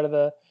of part of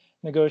the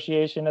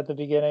negotiation at the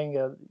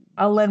beginning?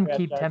 I'll let him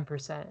keep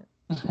 10%.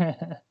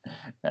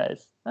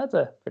 Nice. That's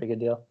a pretty good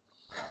deal.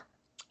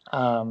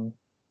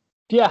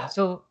 Yeah.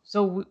 So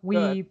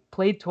we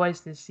played twice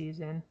this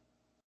season,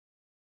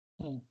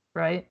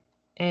 right?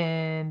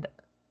 And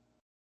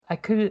I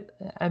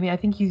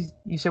think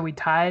you said we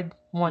tied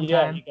one time.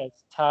 Yeah, you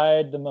guys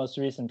tied the most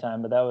recent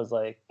time, but that was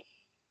like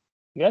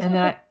you guys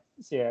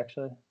this year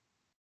actually.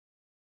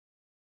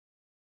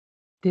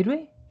 Did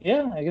we?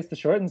 Yeah, I guess the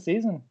shortened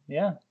season.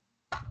 Yeah.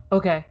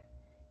 Okay.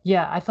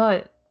 Yeah, I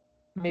thought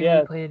maybe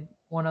we played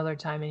one other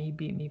time and he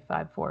beat me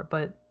 5-4,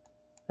 but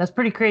that's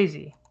pretty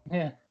crazy.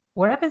 Yeah.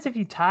 What happens if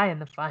you tie in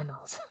the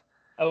finals?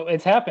 Oh,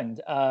 it's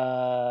happened.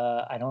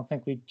 I don't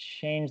think we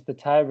changed the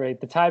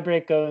tiebreak. The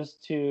tiebreak goes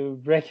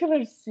to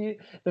regular season.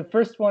 The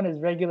first one is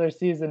regular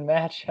season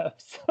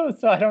matchups.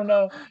 So I don't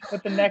know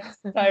what the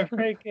next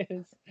tiebreak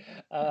is.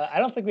 I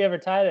don't think we ever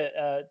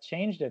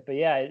changed it. But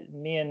yeah,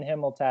 me and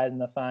Himmel tied in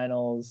the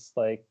finals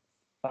like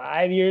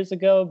 5 years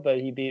ago. But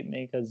he beat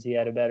me because he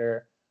had a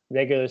better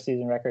regular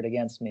season record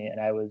against me,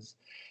 and I was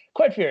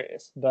quite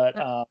furious. But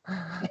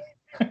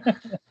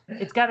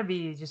it's got to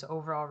be just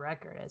overall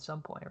record at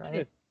some point,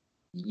 right?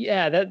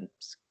 Yeah,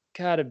 that's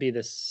got to be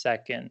the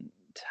second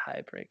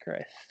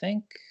tiebreaker, I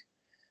think.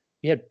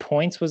 we had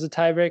points was a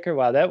tiebreaker.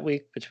 Wow, that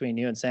week between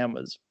you and Sam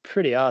was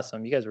pretty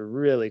awesome. You guys were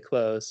really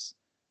close.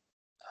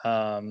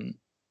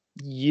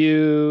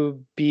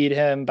 You beat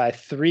him by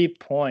 3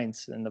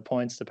 points in the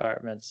points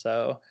department.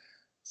 So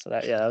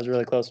that was a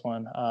really close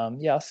one.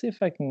 I'll see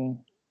if I can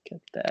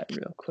get that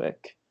real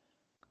quick.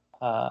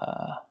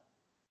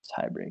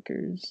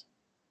 Tiebreakers.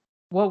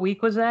 What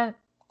week was that?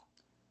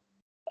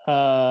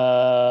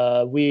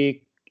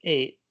 Week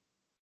 8.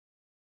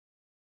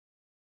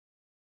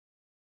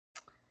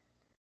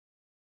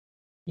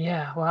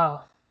 Yeah,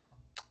 wow.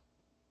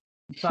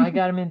 So I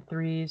got him in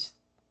 3s.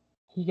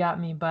 He got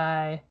me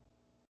by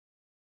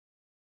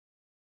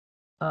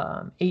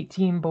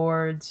 18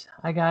 boards.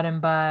 I got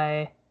him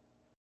by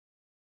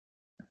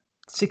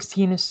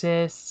 16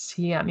 assists.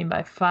 He got me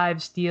by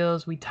 5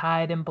 steals. We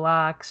tied in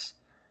blocks.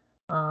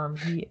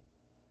 I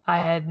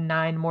had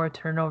 9 more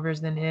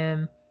turnovers than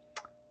him.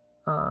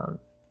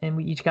 And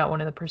we each got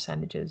one of the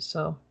percentages.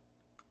 So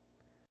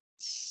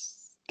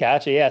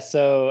Gotcha. Yeah.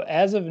 So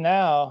as of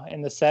now,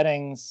 in the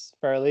settings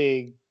for our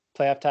league,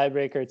 playoff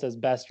tiebreaker, it says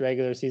best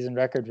regular season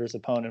record versus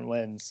opponent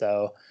wins.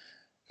 So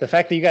the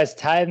fact that you guys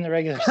tied in the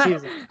regular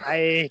season,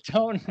 I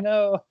don't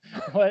know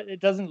what,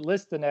 it doesn't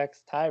list the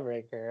next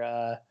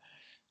tiebreaker.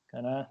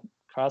 Gonna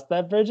cross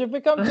that bridge if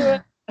we come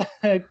to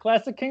it.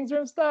 Classic Kings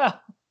Room style.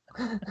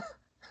 All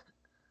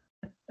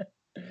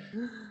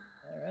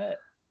right.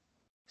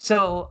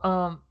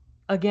 So,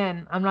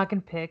 again, I'm not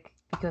gonna pick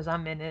because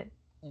I'm in it.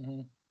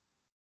 Mm-hmm.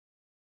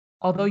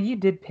 Although you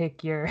did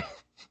pick your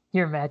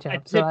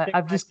matchup, so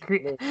I've just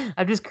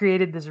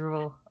created this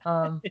rule.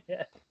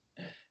 Yeah.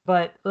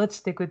 But let's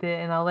stick with it,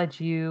 and I'll let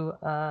you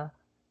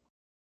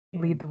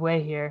lead the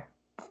way here.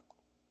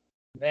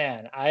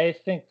 Man, I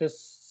think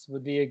this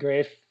would be a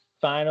great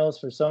finals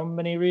for so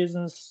many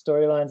reasons,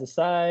 storylines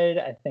aside.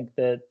 I think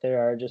that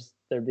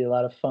there'd be a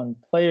lot of fun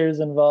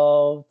players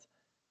involved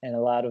and a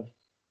lot of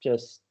I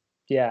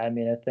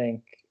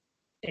think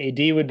AD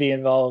would be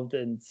involved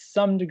in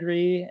some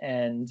degree.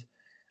 And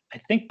I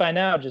think by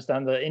now, just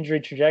on the injury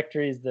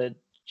trajectories that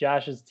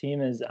Josh's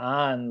team is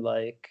on,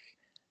 like,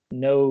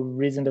 no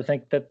reason to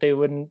think that they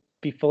wouldn't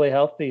be fully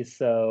healthy.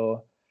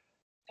 So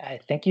I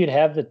think you'd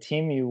have the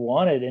team you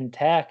wanted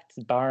intact,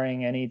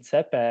 barring any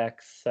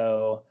setbacks.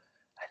 So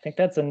I think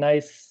that's a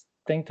nice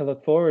thing to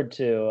look forward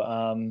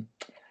to.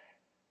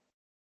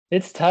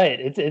 It's tight.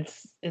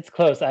 It's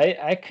close.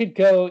 I could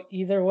go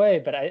either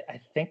way, but I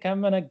think I'm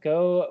gonna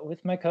go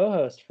with my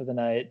co-host for the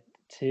night.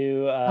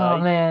 Oh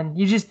man,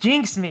 you just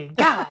jinxed me.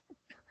 God.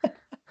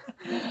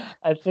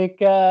 I think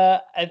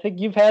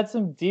you've had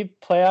some deep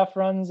playoff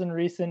runs in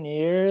recent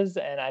years,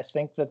 and I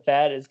think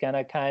that is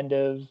gonna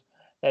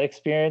that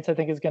experience I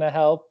think is gonna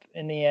help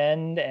in the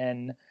end.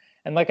 And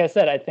like I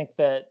said, I think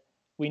that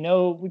we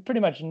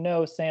pretty much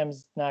know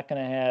Sam's not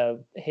gonna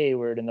have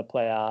Hayward in the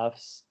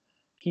playoffs.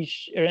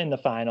 Or in the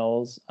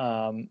finals.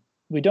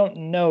 We don't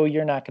know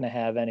you're not gonna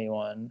have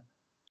anyone,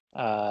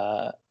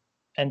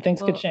 and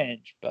things could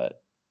change,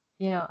 but.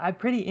 I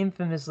pretty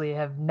infamously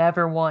have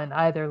never won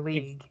either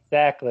league.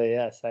 Exactly,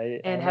 yes.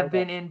 And have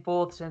been in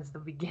both since the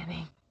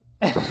beginning.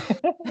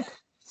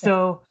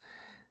 So,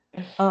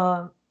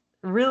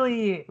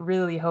 really,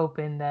 really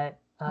hoping that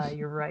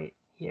you're right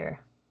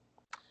here.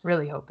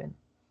 Really hoping.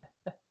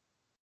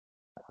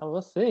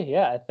 We'll see.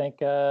 Yeah, I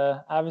think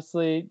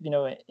obviously,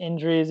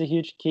 injury is a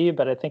huge key,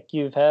 but I think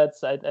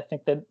I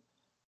think that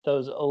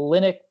those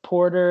Olynyk,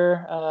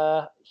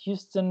 Porter,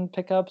 Houston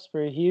pickups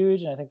were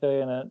huge, and I think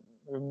they're going to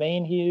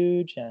remain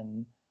huge.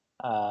 And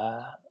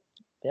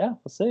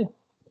we'll see.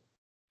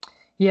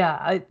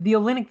 Yeah, the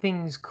Olynyk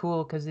thing is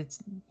cool because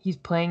he's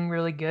playing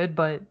really good,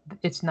 but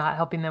it's not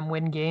helping them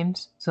win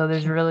games. So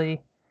there's really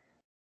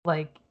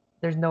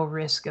there's no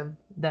risk of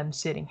them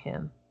sitting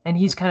him, and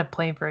he's kind of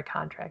playing for a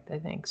contract, I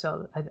think.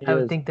 So I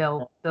would think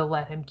they'll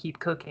let him keep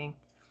cooking.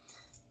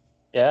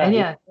 Yeah,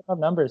 and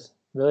numbers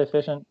really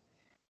efficient.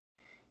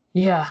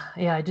 Yeah.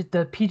 Just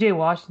the PJ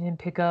Washington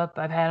pickup.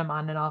 I've had him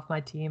on and off my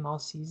team all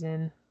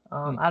season.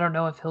 I don't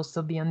know if he'll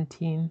still be on the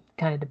team.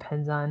 Kind of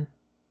depends on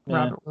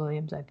Robert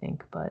Williams, I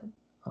think. But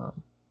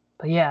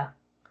yeah,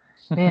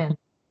 man,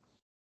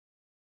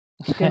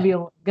 it's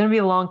gonna be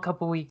a long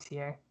couple weeks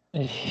here.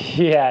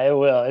 Yeah, it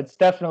will. It's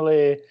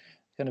definitely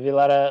going to be a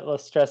lot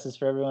of stresses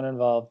for everyone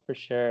involved, for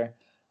sure.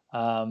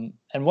 And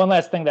one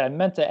last thing that I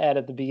meant to add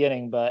at the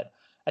beginning, but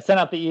I sent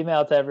out the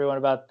email to everyone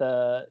about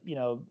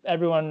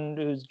everyone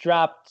who's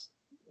dropped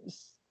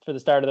for the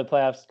start of the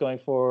playoffs going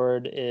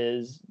forward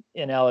is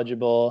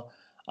ineligible.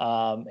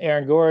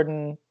 Aaron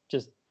Gordon,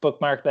 just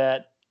bookmark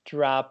that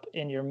drop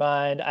in your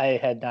mind. I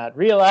had not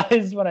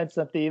realized when I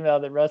sent the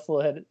email that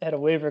Russell had a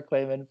waiver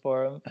claim in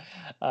for him.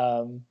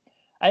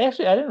 I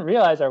didn't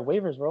realize our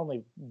waivers were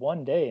only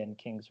 1 day in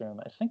King's Room.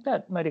 I think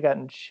that might have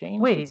gotten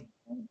changed. Wait,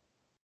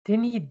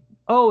 didn't he?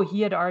 Oh, he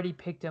had already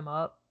picked him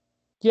up.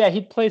 Yeah, he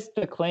placed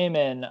the claim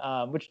in,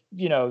 which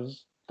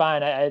is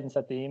fine. I hadn't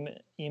sent the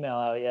email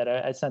out yet.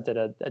 I sent it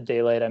a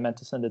day late. I meant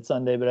to send it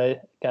Sunday, but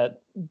I got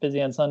busy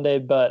on Sunday.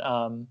 But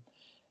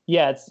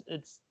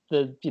it's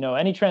the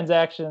any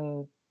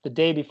transaction the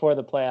day before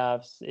the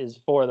playoffs is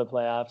for the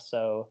playoffs.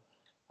 So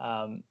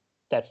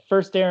that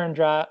first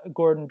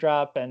Gordon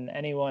drop and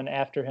anyone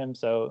after him.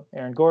 So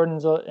Aaron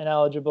Gordon's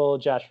ineligible,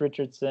 Josh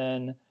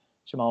Richardson,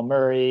 Jamal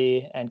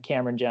Murray, and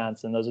Cameron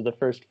Johnson. Those are the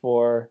first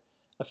 4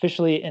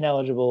 officially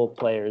ineligible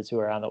players who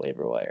are on the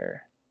waiver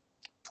wire.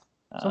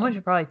 Someone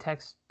should probably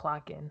text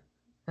Plotkin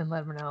and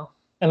let him know.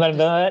 And let him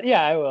know that.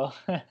 Yeah, I will.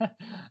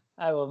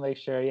 I will make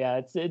sure.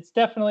 Yeah, it's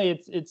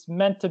definitely it's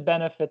meant to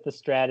benefit the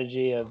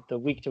strategy of the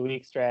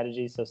week-to-week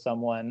strategy. So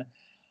someone,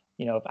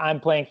 if I'm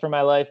playing for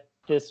my life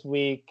this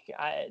week,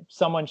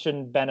 someone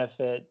shouldn't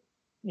benefit.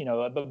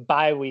 A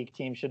bye-week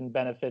team shouldn't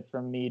benefit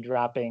from me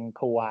dropping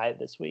Kawhi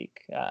this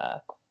week.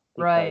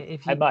 Right.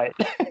 If you... I might.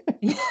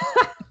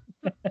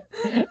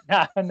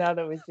 now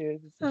that we see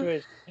the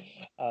situation.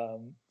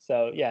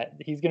 So yeah,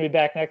 he's going to be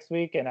back next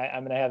week, and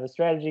I'm going to have a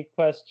strategy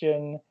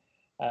question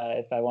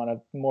if I want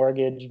to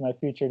mortgage my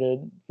future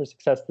for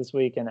success this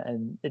week,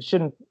 and it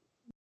shouldn't.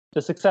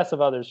 The success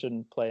of others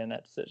shouldn't play in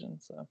that decision.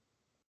 So.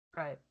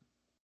 Right.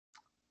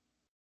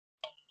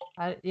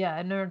 I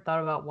never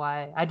thought about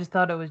why. I just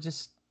thought it was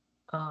just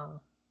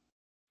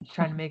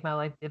trying to make my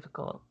life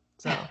difficult.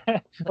 So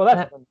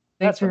well,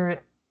 thanks for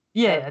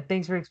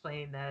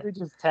explaining that. We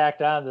just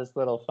tacked on this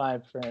little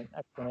fine print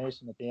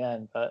explanation at the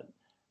end, but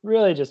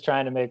really just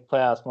trying to make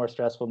playoffs more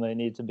stressful than they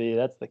need to be.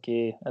 That's the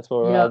key. That's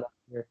what we're all about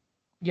here.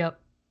 Yep.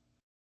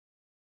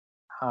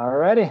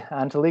 Alrighty,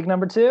 on to league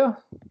number 2.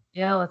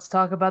 Yeah, let's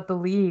talk about the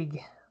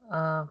league.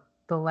 The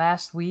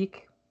last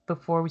week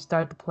before we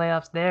start the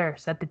playoffs there.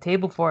 Set the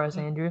table for us,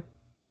 Andrew.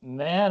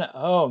 Man,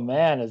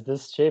 is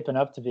this shaping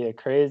up to be a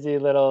crazy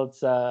little...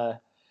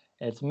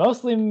 It's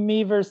mostly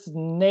me versus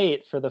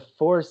Nate for the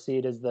 4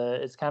 seed.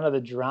 It's kind of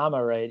the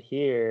drama right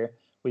here.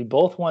 We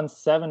both won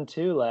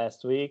 7-2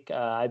 last week.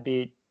 I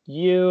beat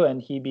you,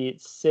 and he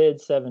beat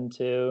Sid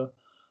 7-2.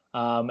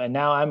 And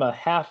now I'm a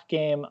half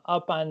game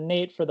up on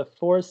Nate for the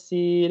 4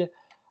 seed.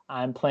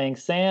 I'm playing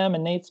Sam,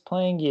 and Nate's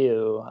playing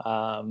you.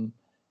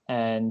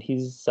 And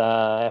he's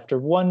after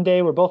one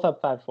day, we're both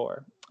up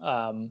 5-4.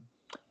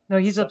 No,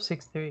 he's up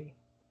 6-3.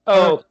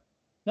 Oh,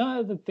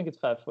 no, I think it's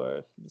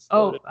 5-4.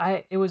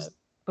 It was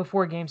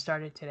before game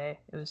started today.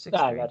 It was 6-3.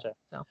 Ah, gotcha.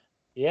 So.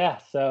 Yeah,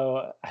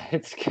 so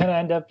it's gonna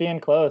end up being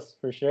close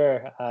for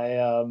sure.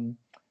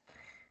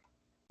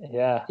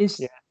 Yeah.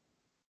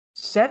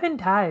 7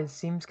 ties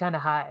seems kind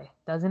of high,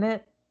 doesn't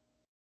it?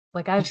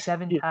 Like I have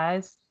 7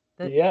 ties.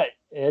 Yeah,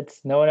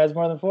 it's no one has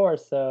more than 4.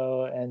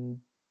 So, and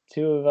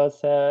 3 of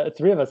us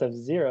have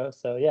 0.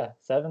 So yeah,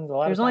 7's a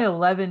lot. There's only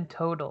 11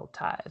 total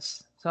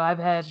ties. So I've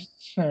had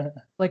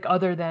like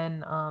other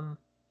than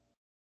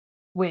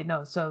wait,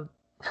 no. So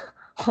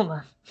hold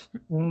on.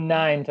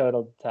 9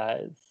 total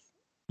ties.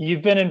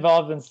 You've been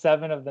involved in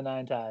 7 of the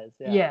 9 ties.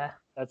 Yeah.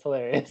 That's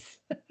hilarious.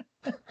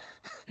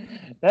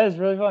 That is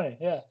really funny.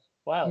 Yeah.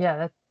 Wow.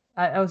 Yeah,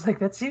 I was like,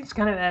 that seems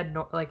kind of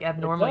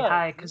abnormally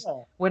high, because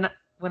when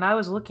I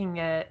was looking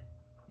at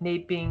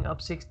Nate being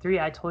up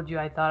 6-3, I told you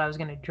I thought I was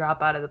going to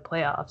drop out of the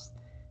playoffs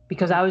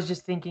because I was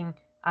just thinking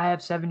I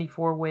have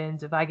 74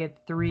 wins. If I get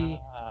 3,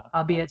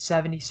 I'll be at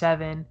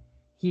 77.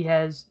 He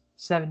has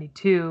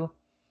 72.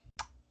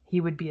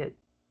 He would be at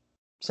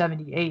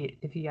 78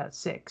 if he got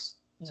 6.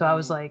 So I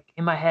was like,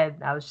 in my head,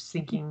 I was just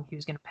thinking he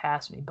was going to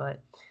pass me, but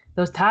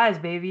those ties,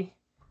 baby.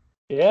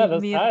 Yeah,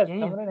 those ties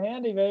coming in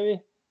handy, baby.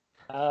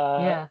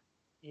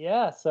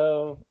 Yeah.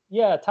 So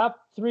yeah,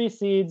 top 3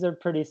 seeds are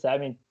pretty set. I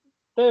mean,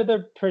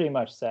 they're pretty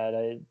much set.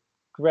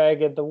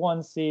 Greg at the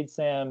 1 seed,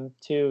 Sam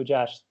 2,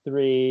 Josh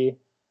 3.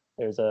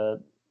 There's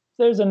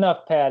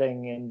enough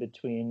padding in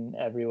between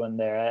everyone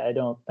there. I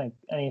don't think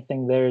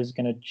anything there is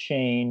going to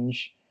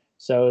change.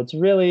 So it's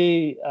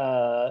really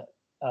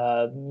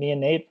me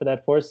and Nate for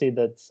that 4 seed.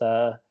 That's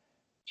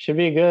should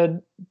be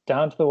good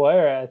down to the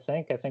wire. I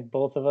think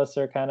both of us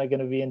are kind of going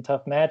to be in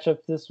tough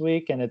matchups this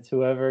week, and it's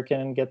whoever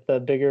can get the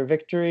bigger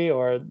victory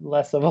or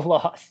less of a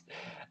loss.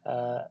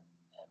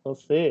 We'll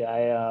see.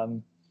 I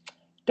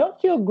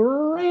don't feel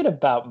great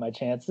about my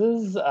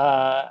chances.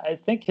 I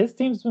think his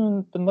team's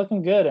been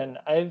looking good, and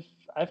I've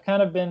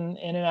kind of been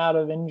in and out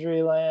of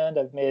injury land.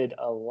 I've made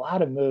a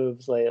lot of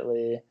moves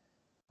lately,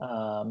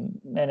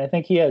 and I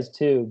think he has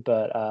too.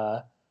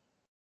 But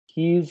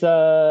he's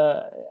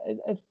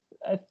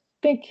I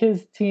think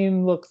his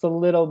team looks a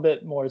little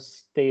bit more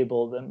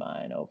stable than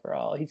mine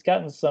overall. He's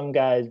gotten some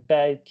guys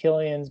back.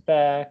 Killian's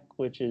back,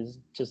 which is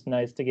just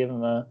nice to give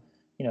him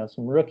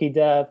some rookie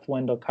depth.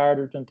 Wendell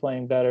Carter's been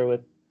playing better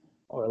with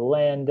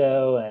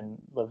Orlando,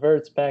 and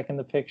LeVert's back in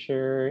the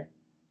picture.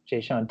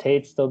 Jayshawn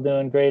Tate's still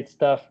doing great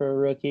stuff for a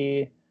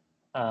rookie.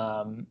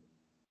 I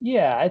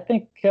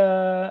think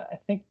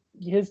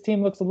his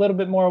team looks a little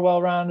bit more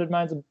well-rounded.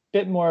 Mine's a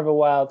bit more of a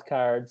wild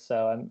card,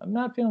 so I'm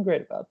not feeling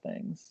great about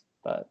things.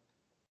 But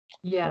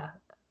yeah,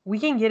 we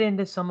can get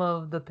into some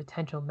of the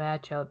potential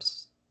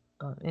matchups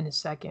in a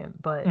second.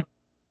 But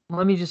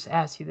let me just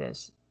ask you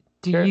this: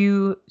 Do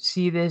you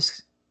see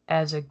this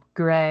as a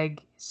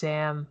Greg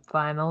Sam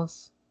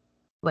finals,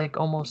 like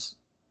almost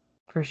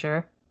for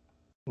sure?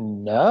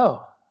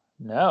 No.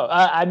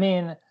 I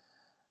mean,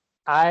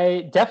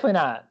 I definitely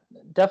not.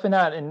 definitely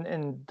not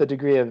in the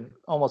degree of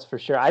almost for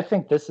sure. I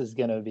think this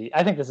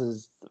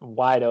is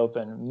wide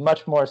open,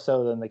 much more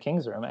so than the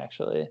Kings room,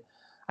 actually.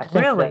 I think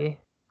that Really?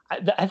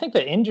 I think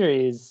the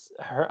injuries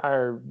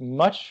are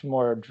much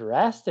more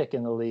drastic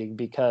in the league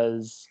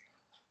because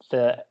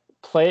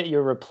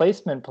your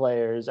replacement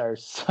players are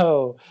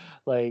so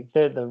like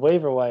the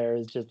waiver wire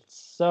is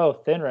just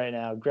so thin right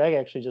now. Greg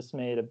actually just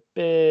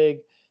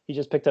he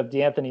just picked up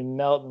D'Anthony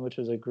Melton, which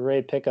was a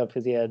great pickup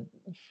because he had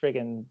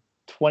friggin'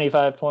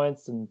 25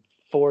 points and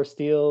 4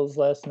 steals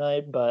last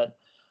night. But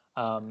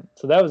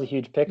so that was a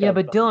huge Yeah, pickup.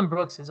 but Dylan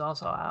Brooks is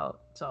also out,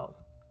 so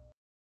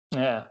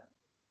Yeah,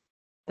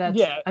 that's.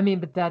 yeah, I mean,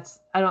 but that's.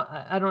 I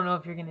don't know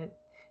if you're gonna.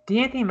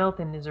 D'Anthony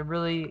Melton is a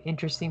really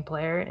interesting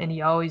player, and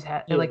he always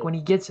had like yeah. when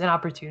he gets an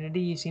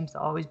opportunity, he seems to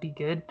always be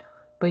good.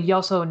 But he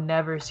also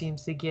never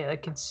seems to get a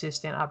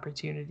consistent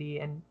opportunity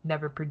and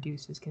never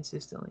produces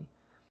consistently.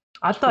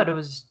 I thought it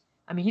was.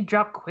 I mean, he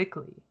dropped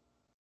quickly.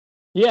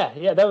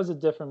 Yeah, that was a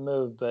different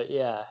move, but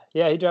yeah,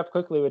 he dropped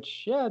quickly,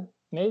 which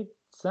made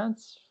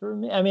sense for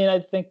me. I mean, I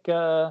think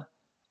I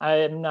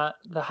am not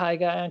the high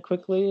guy on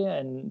quickly,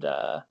 and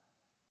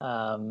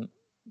um,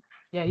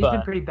 Yeah, he's been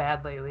but pretty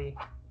bad lately.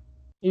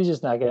 he's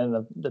just not getting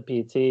the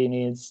PT he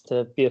needs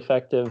to be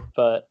effective.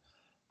 But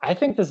I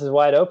think this is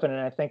wide open, and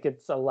I think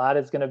a lot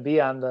is going to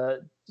be on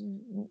the.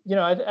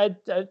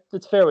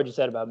 It's fair what you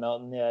said about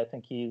Melton. Yeah, I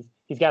think he's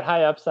got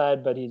high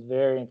upside, but he's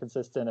very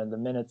inconsistent, and the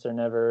minutes are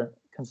never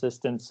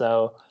consistent.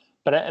 So,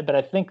 but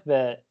I think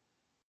that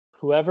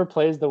whoever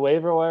plays the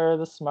waiver wire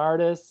the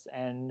smartest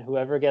and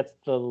whoever gets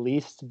the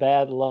least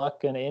bad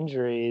luck and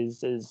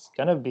injuries is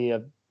going to be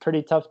a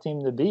pretty tough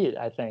team to beat.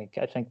 I think.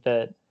 I think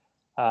that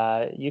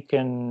you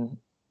can.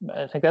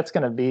 I think that's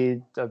going to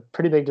be a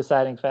pretty big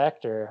deciding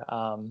factor.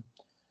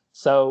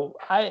 So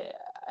I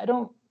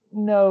don't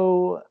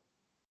know.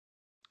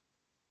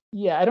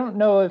 Yeah, I don't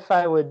know if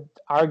I would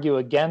argue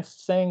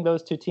against saying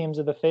those two teams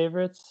are the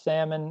favorites,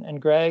 Sam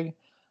and Greg.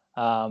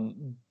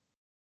 Um,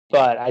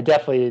 but I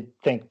definitely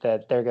think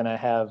that they're going to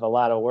have a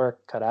lot of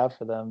work cut out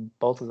for them.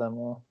 Both of them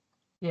will.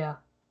 Yeah.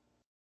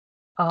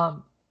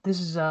 This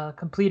is a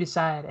complete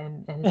aside,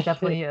 and it's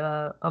definitely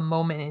a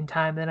moment in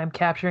time that I'm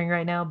capturing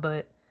right now.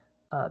 But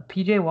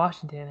PJ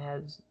Washington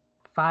has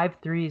 5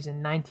 threes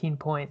and 19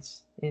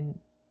 points in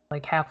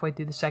like halfway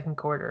through the second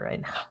quarter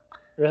right now.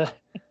 Really?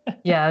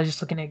 Yeah, I was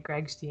just looking at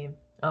Greg's team.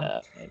 Uh,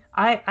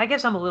 I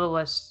guess I'm a little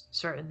less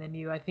certain than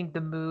you. I think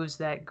the moves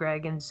that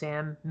Greg and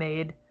Sam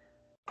made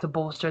to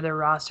bolster their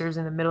rosters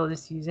in the middle of the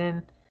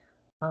season,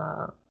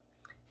 uh,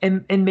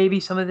 and maybe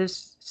some of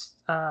this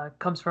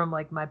comes from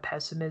like my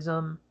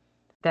pessimism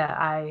that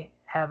I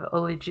have a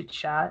legit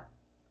shot.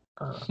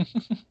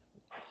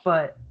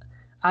 But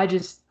I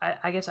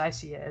guess I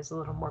see it as a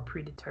little more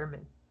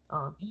predetermined.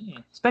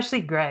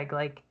 Especially Greg.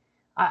 Like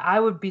I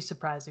would be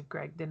surprised if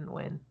Greg didn't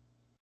win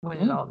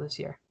it all this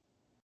year.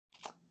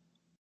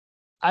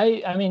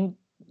 I mean,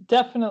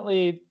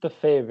 definitely the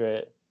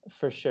favorite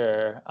for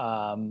sure.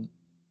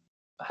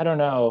 I don't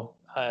know.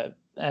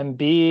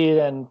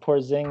 Embiid and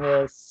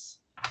Porzingis,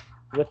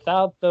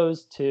 without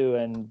those two,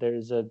 and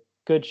there's a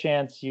good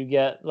chance you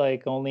get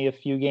like only a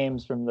few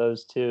games from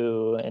those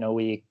two in a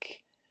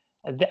week.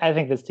 I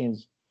think this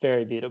team's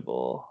very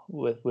beatable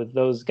with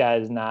those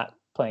guys not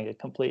playing a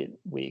complete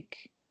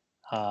week.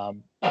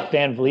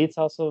 Van Vliet's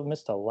also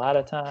missed a lot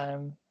of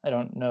time. I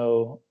don't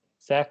know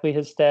exactly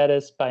his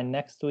status by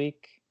next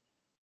week.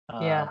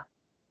 Yeah,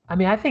 I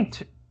mean, I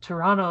think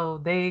Toronto,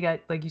 they got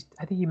I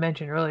think you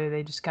mentioned earlier,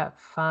 they just got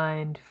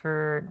fined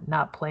for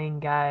not playing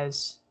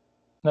guys.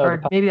 No,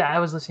 Or maybe I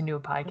was listening to a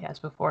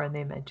podcast before and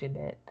they mentioned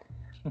it.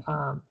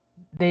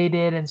 They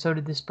did, and so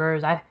did the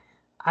Spurs. I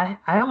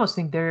almost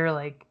think they're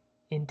like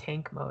in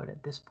tank mode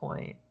at this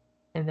point,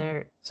 and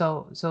they're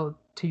so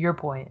to your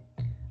point,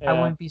 I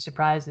wouldn't be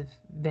surprised if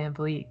Van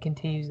Vliet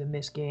continues to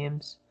miss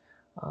games.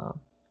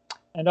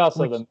 And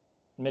also the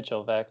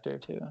Mitchell factor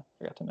too. I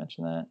forgot to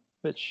mention that,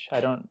 which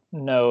I don't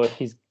know if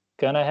he's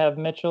gonna have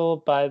Mitchell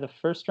by the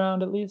first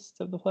round at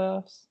least of the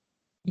playoffs.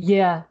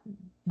 Yeah,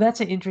 that's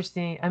an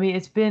interesting. I mean,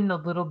 it's been a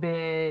little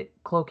bit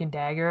cloak and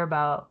dagger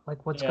about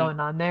like what's going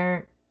on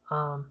there.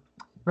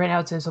 Right now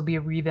it says he'll be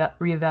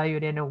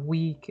reevaluated in a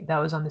week. That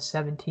was on the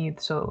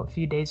 17th, so a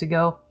few days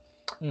ago.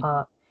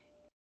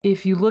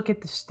 If you look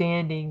at the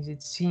standings,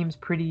 it seems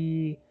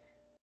pretty.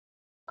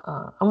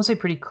 I won't say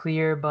pretty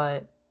clear,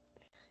 but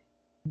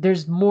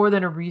there's more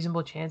than a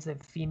reasonable chance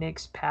that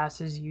Phoenix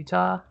passes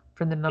Utah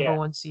for the number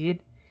 1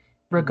 seed,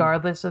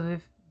 regardless of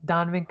if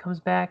Donovan comes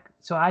back.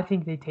 So I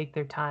think they take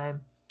their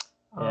time.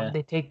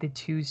 They take the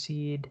 2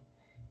 seed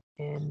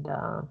and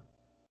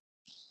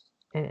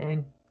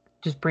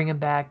just bring him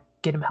back,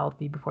 get him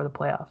healthy before the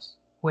playoffs,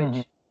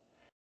 which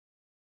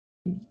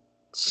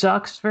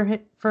sucks for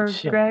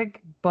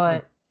Greg.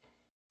 But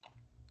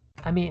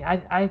I mean,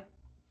 I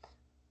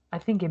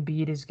think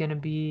Embiid is going to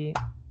be,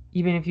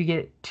 even if you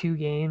get 2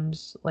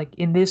 games, like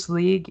in this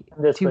league,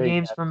 2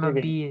 games from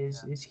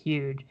Embiid is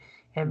huge.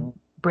 And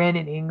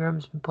Brandon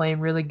Ingram's been playing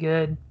really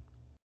good.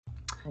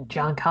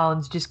 John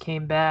Collins just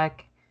came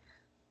back.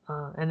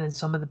 And then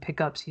some of the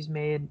pickups he's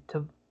made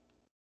to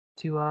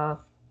to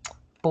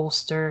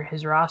bolster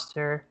his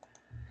roster.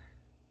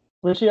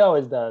 Which he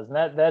always does,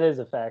 and that is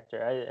a factor.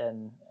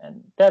 And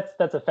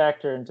that's a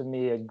factor into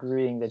me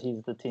agreeing that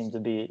he's the team to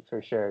beat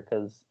for sure,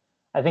 because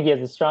I think he has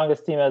the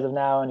strongest team as of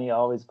now, and he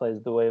always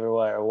plays the waiver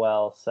wire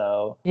well.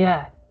 So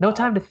yeah, no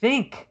time to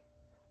think.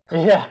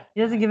 Yeah, he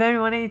doesn't give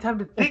anyone any time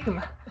to think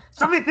about.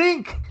 Somebody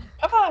think.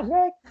 Come on,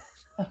 Rick.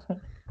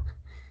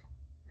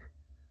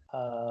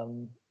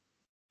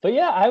 But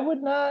yeah, I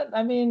would not.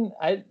 I mean,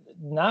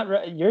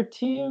 your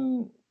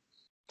team.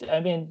 I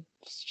mean,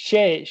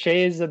 Shea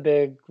is a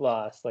big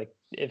loss. Like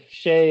if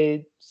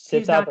Shea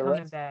sits out the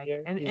rest back. of the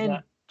year, And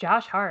not,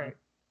 Josh Hart,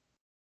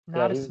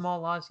 not a he's,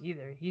 small loss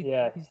either. He's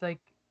like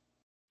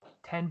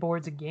 10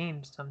 boards a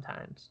game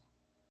sometimes,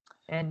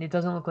 and it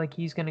doesn't look like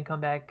he's going to come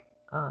back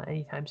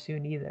anytime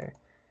soon either.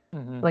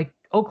 Mm-hmm. Like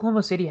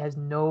Oklahoma City has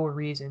no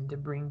reason to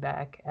bring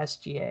back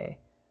SGA.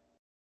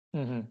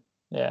 Mm-hmm.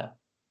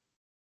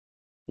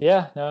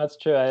 Yeah, no, that's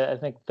true. I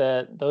think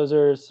that those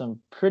are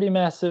some pretty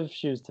massive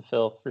shoes to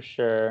fill for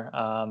sure.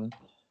 And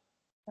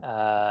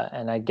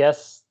I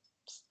guess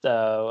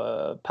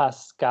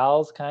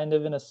Pascal's kind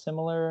of in a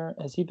similar.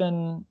 Has he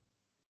been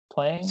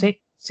playing?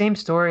 Same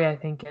story, I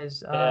think, as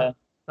the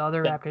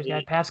other Raptors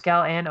guy,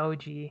 Pascal and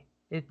OG.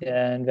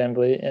 And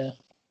VanVleet, yeah.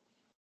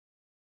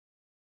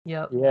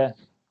 Yep. Yeah.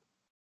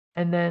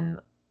 And then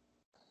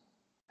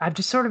I've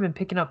just sort of been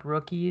picking up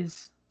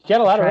rookies. You got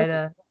a lot of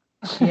rookies.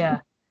 Yeah.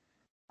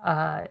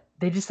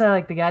 They just are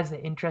like the guys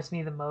that interest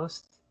me the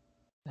most.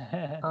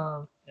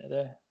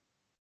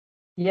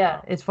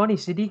 Yeah, it's funny.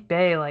 Saddiq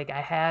Bey, like I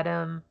had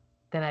him,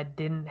 then I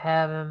didn't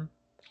have him.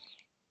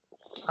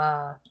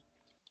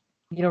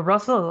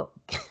 Russell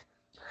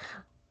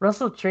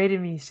traded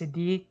me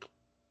Saddiq,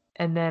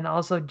 and then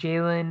also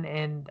Jalen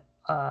and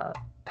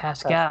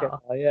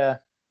Pascal. Yeah.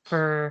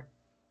 For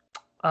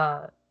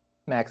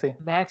Maxey.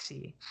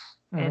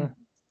 Mm-hmm. And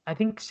I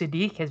think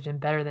Saddiq has been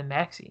better than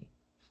Maxey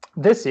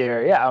this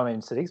year. Yeah, I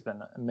mean Saddiq's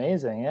been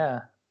amazing.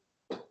 Yeah.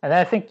 And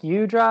I think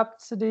you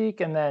dropped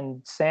Saddiq, and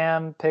then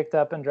Sam picked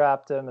up and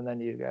dropped him, and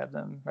then you grabbed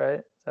him, right?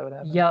 Is that what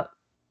happened? Yeah,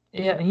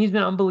 and he's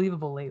been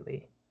unbelievable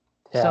lately.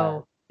 Yeah,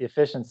 so the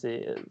efficiency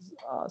is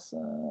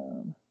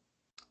awesome.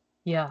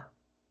 Yeah.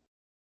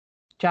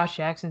 Josh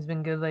Jackson's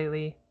been good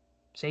lately.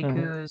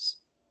 Sekou is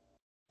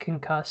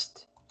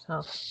concussed.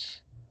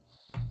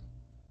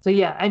 So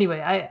yeah.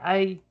 Anyway,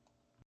 I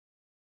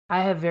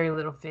have very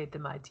little faith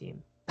in my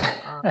team,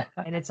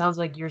 and it sounds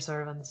like you're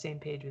sort of on the same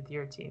page with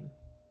your team.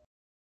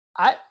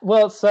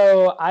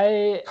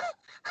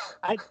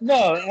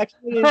 No,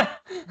 actually,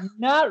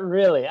 not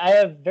really. I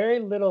have very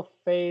little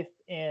faith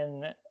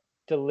in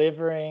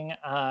delivering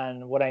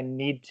on what I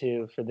need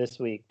to for this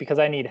week because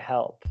I need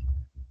help.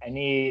 I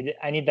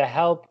need the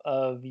help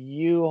of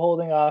you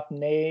holding off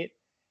Nate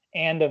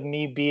and of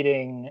me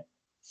beating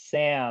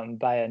Sam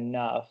by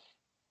enough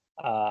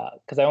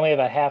because I only have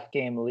a half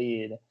game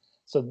lead.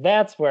 So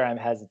that's where I'm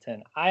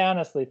hesitant. I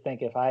honestly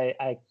think if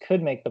I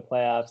could make the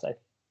playoffs, I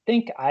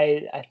think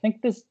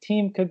this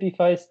team could be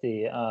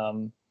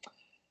feisty.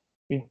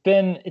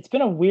 It's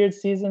been a weird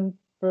season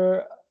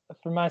for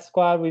my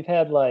squad. We've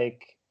had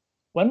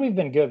when we've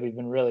been good, we've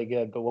been really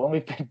good, but when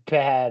we've been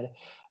bad,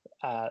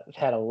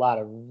 had a lot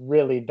of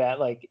really bad.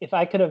 Like if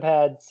I could have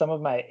had some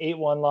of my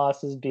 8-1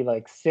 losses be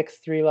like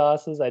 6-3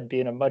 losses, I'd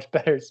be in a much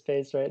better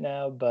space right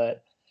now.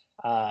 But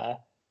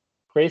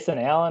Grayson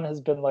Allen has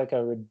been like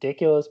a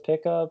ridiculous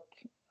pickup.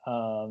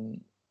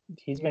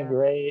 He's been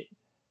great.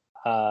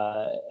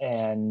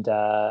 And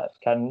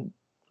gotten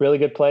really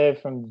good play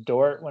from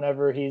Dort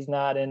whenever he's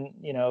not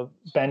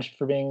benched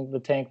for being the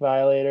tank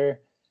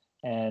violator,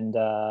 and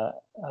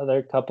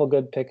other couple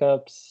good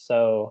pickups.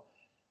 So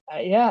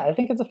I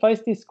think it's a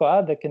feisty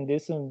squad that can do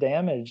some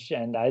damage,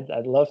 and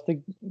I'd love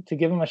to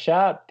give them a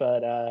shot,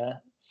 but I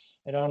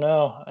don't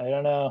know.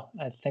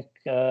 I think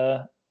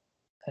not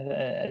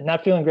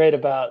feeling great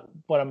about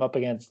what I'm up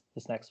against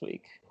this next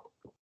week.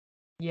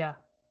 Yeah.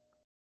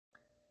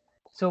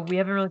 So we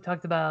haven't really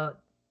talked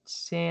about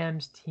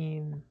Sam's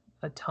team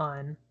a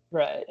ton.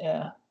 Right,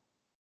 yeah.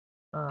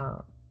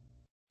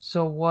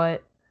 So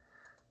what?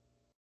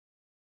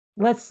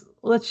 Let's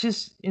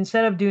just,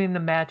 instead of doing the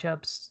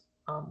matchups,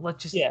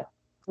 let's just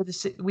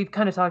we've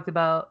kind of talked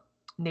about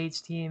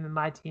Nate's team and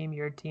my team,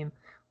 your team.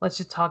 Let's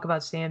just talk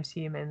about Sam's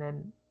team, and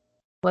then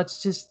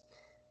let's just.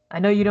 I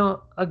know you don't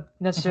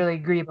necessarily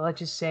agree, but let's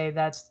just say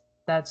that's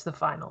the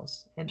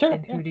finals. And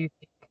who do you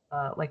think?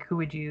 Who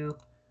would you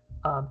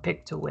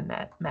pick to win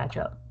that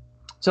matchup?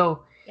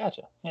 So.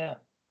 Gotcha. Yeah.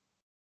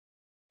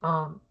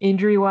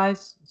 Injury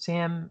wise,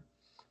 Sam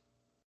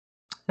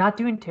not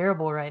doing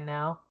terrible right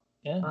now.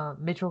 Yeah.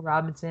 Mitchell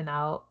Robinson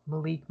out,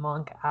 Malik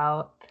Monk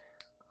out,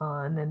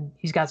 and then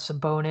he's got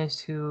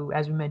Sabonis, who,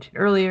 as we mentioned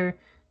earlier,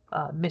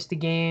 missed a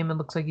game and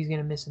looks like he's going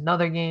to miss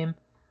another game.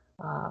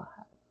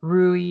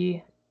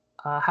 Rui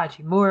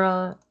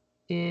Hachimura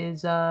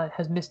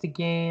has missed a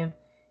game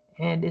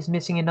and is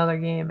missing another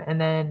game,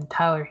 and then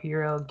Tyler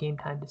Hero, game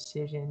time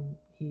decision,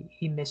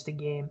 he missed a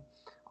game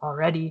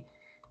already.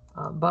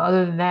 But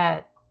other than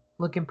that,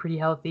 looking pretty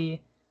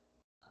healthy.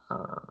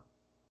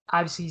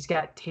 obviously he's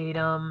got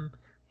Tatum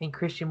and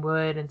Christian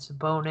Wood and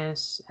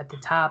Sabonis at the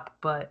top,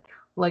 but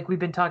like we've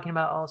been talking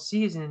about all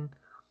season,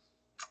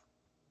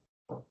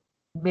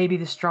 maybe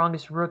the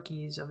strongest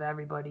rookies of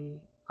everybody.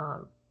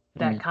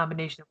 That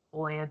combination of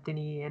Cole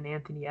Anthony and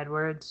Anthony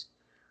Edwards,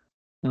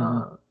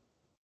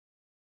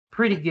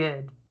 pretty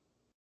good.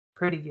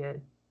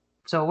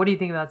 So, what do you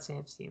think about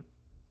Sam's team?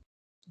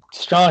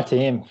 Strong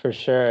team for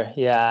sure.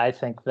 Yeah, I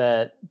think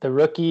that the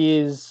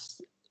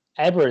rookies,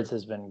 Edwards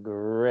has been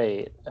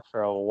great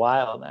for a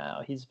while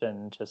now. He's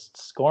been just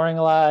scoring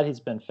a lot. He's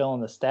been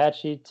filling the stat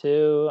sheet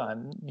too.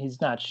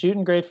 He's not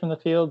shooting great from the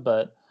field,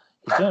 but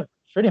he's doing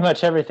pretty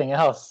much everything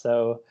else.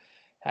 So,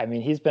 I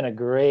mean, he's been a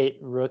great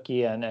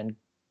rookie. And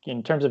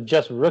in terms of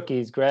just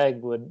rookies,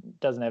 Greg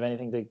doesn't have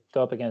anything to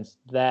go up against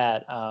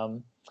that.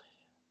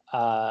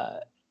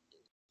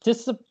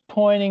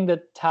 Disappointing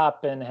that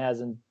Toppin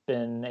hasn't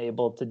been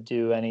able to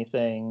do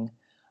anything.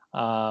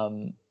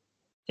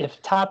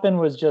 If Toppin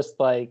was just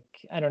like,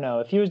 I don't know,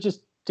 if he was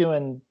just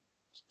doing,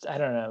 I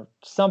don't know,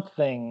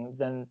 something,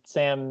 then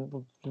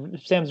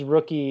Sam's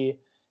rookie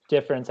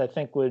difference, I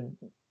think would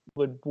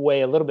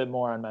weigh a little bit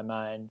more on my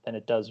mind than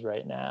it does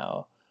right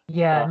now.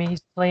 Yeah, I mean,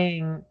 he's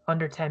playing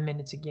under 10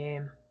 minutes a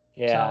game.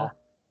 Yeah. So.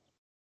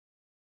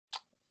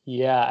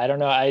 Yeah, I don't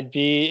know. I'd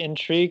be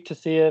intrigued to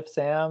see if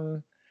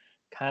Sam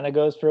kind of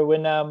goes for a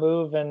win now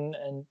move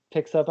and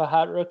picks up a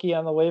hot rookie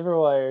on the waiver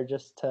wire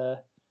just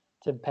to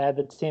pad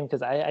the team,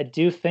 because I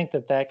do think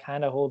that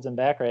kind of holds him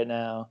back right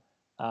now,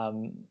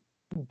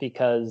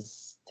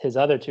 because his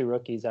other two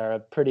rookies are a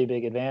pretty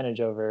big advantage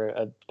over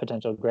a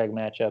potential Greg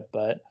matchup.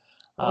 But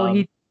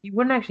he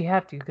wouldn't actually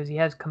have to, because he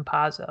has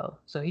Campazzo,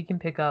 so he can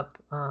pick up.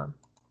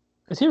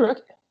 Is he a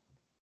rookie?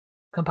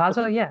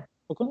 Campazzo, yeah.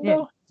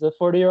 Is a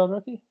 40-year-old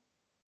rookie?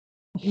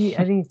 I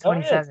think he's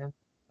 27.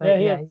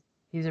 But yeah,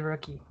 he's a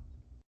rookie.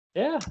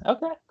 Yeah.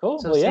 Okay. Cool.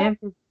 So Sam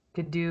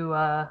could do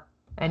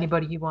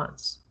anybody he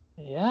wants.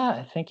 Yeah,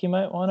 I think he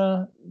might want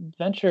to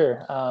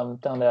venture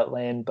down that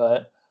lane,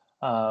 but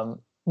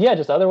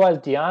just otherwise,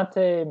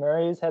 Dejounte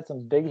Murray's had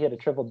he had a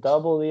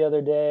triple-double the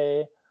other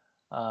day,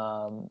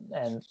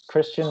 and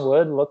Christian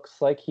Wood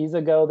looks like he's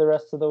a go the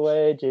rest of the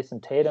way. Jason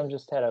Tatum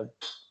just had a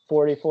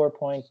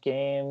 44-point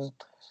game.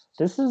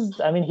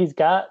 He's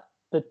got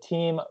the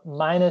team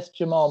minus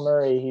Jamal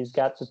Murray. He's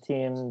got the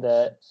team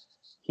that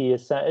he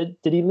is.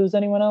 Did he lose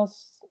anyone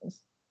else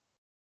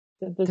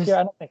this year?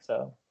 I don't think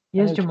so. He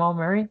has Jamal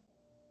Murray?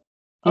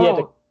 He had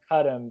to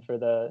cut him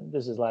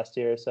this is last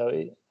year. So,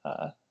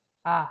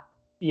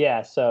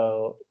 yeah.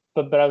 So,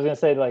 but I was going to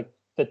say, like,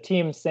 the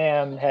team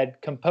Sam had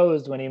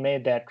composed when he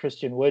made that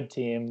Christian Wood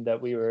team that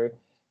we were,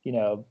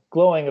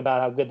 glowing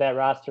about how good that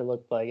roster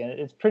looked like. And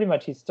it's pretty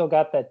much, he's still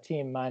got that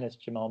team minus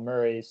Jamal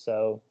Murray.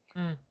 So,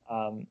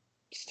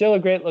 still a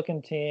great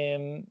looking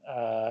team.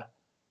 I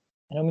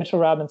know Mitchell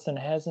Robinson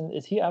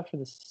is he out for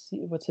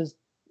what's his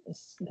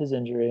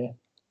injury?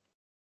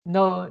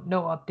 No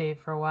update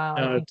for a while.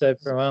 No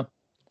update for a while.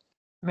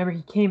 Remember,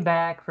 he came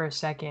back for a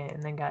second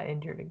and then got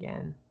injured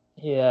again.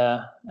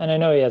 Yeah, and I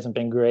know he hasn't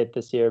been great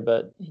this year,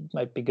 but he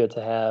might be good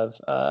to have.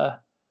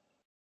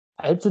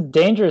 It's a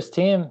dangerous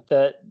team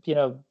that,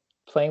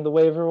 playing the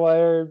waiver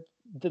wire,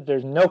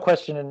 there's no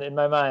question in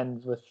my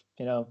mind with,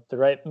 the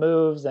right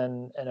moves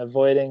and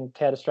avoiding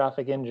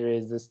catastrophic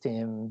injuries, this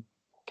team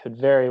could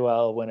very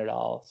well win it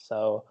all.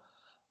 So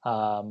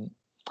I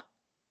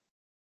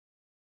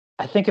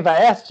think if I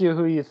asked you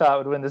who you thought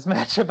would win this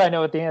matchup, I know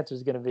what the answer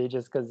is going to be,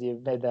 just because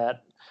you've made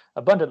that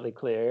abundantly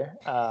clear.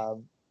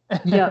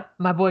 Yeah,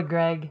 my boy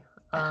Greg.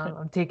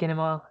 I'm taking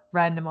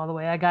riding him all the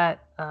way. I got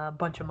a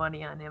bunch of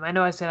money on him. I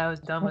know I said I was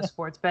done with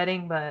sports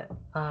betting, but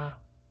I'm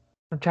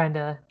trying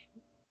to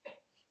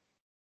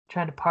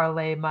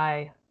parlay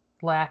my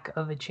lack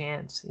of a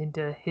chance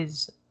into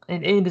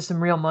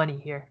some real money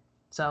here.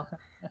 So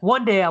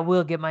one day I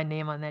will get my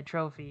name on that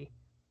trophy.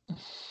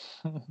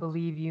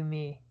 Believe you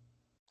me.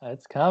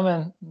 It's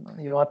coming.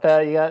 You want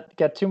that? You got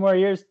 2+ more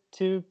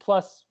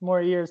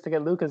years to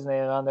get Luka's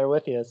name on there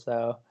with you.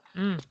 So,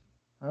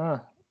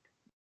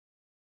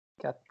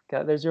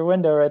 there's your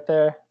window right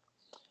there.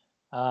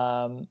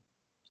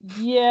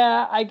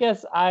 Yeah, I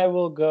guess I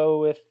will go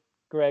with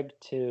Greg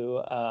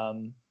too.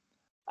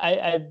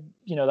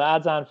 The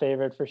odds-on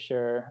favorite for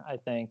sure, I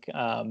think.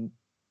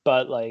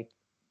 But like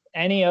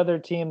any other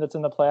team that's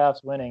in the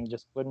playoffs winning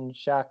just wouldn't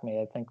shock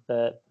me. I think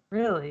that.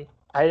 Really?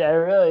 I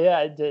really, yeah,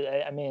 I did.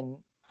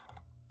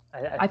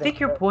 I think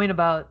your point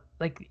about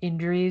like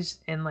injuries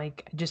and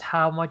like just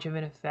how much of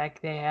an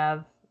effect they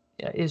have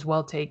is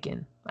well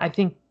taken. I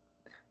think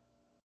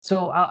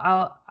so.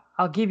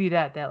 I'll give you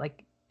that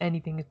like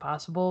anything is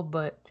possible,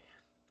 but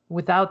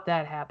without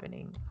that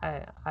happening,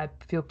 I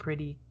feel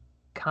pretty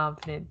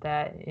confident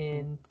that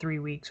in 3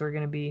 weeks we're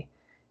going to be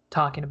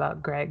talking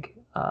about Greg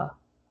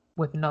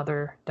with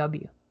another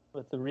W.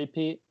 With the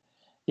repeat.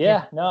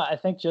 Yeah, no, I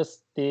think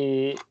just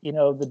the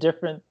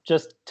different,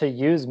 just to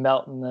use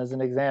Melton as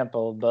an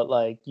example, but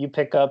like you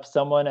pick up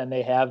someone and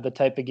they have the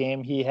type of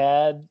game he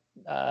had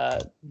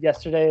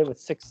yesterday with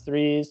 6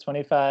 threes,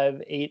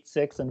 25, 8,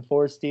 6, and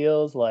 4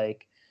 steals.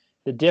 Like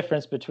the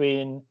difference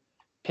between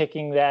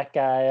picking that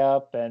guy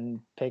up and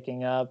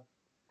picking up,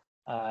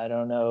 I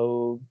don't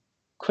know,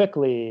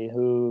 Quickly,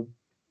 who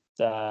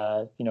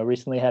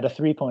recently had a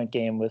 3-point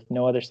game with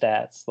no other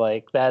stats.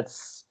 Like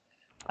that's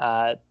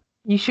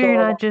You sure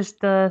you're not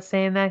just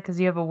saying that because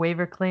you have a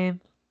waiver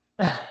claim?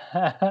 No,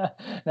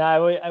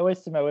 I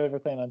wasted my waiver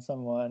claim on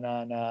someone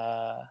on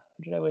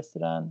who did I waste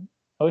it on?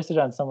 I wasted it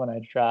on someone I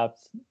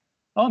dropped.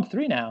 Oh, I'm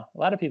 3 now. A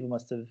lot of people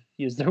must have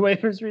used their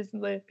waivers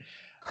recently.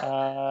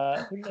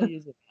 Who did I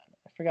use it on?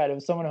 I forgot. It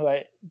was someone who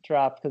I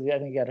dropped because I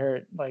think he got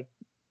hurt like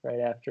right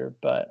after.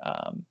 But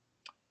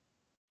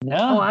no.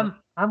 Oh,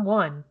 I'm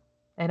 1,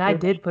 and I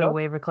did put a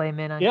waiver claim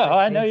in on. Yeah,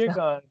 I know you're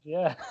going.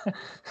 Yeah,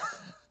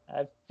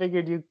 I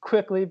figured you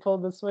quickly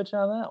pulled the switch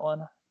on that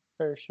one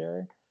for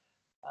sure.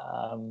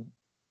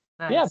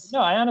 Nice. Yeah,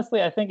 no, I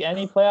think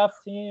any playoff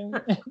team,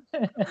 that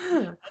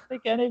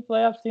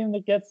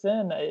gets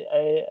in,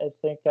 I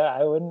think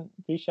I wouldn't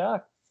be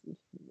shocked if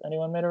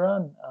anyone made a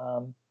run.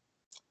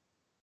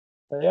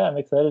 So yeah, I'm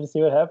excited to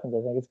see what happens.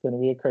 I think it's going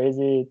to be a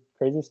crazy,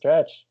 crazy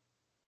stretch.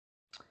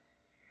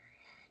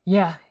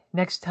 Yeah,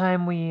 next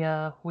time we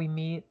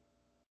meet,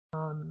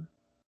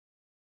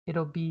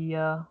 it'll be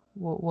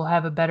we'll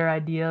have a better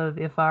idea of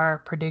if our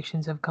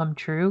predictions have come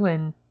true,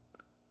 and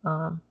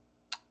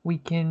we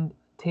can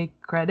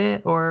take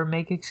credit or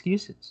make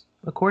excuses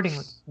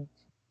accordingly.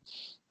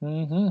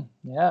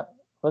 Yeah,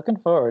 looking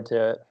forward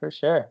to it for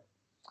sure.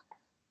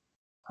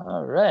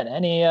 All right.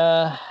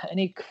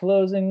 Any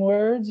closing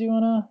words you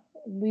want to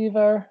leave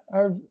our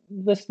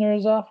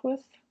listeners off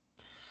with?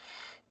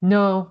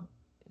 No.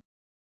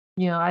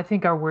 I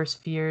think our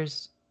worst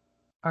fears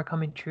are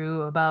coming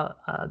true about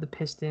the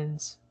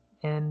Pistons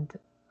and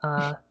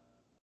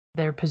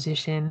their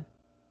position.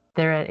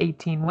 They're at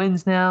 18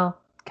 wins now,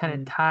 kind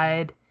of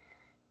tied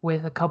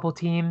with a couple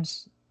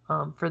teams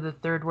for the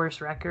third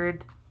worst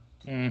record.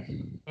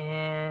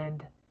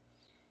 And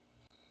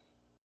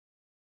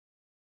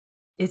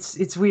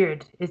it's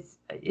weird. It's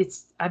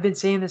I've been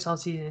saying this all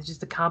season. It's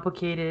just a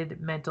complicated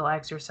mental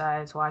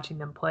exercise watching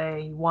them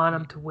play. You want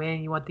them to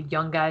win. You want the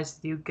young guys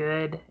to do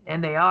good,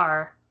 and they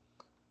are.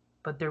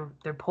 But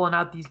they're pulling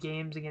out these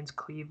games against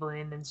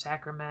Cleveland and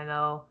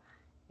Sacramento,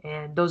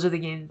 and those are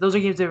games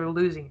they were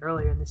losing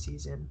earlier in the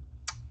season.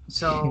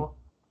 So,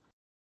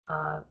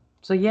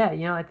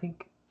 yeah, I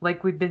think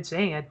like we've been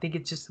saying, I think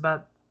it's just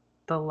about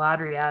the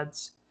lottery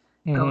odds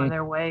going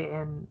their way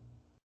and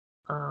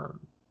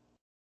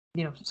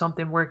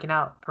something working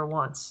out for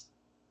once.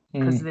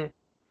 Because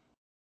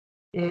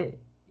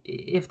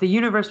if the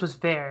universe was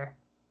fair,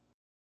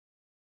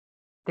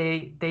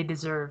 they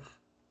deserve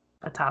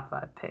a top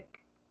 5 pick.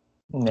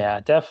 Yeah,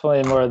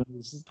 definitely more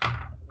than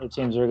the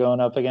teams we're going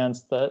up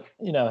against that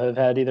have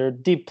had either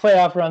deep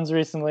playoff runs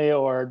recently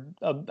or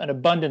an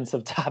abundance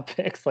of top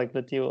picks like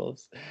the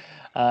T-Wolves.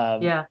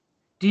 Yeah.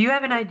 Do you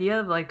have an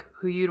idea of like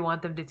who you'd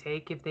want them to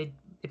take if they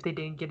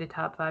didn't get a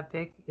top 5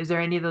 pick? Is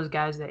there any of those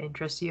guys that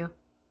interest you?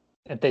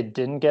 If they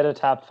didn't get a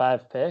top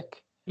 5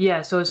 pick?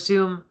 Yeah. So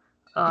assume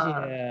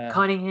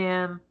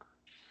Cunningham,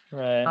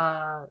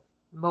 right?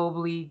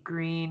 Mobley,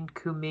 Green,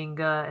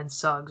 Kuminga, and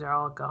Suggs are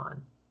all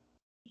gone.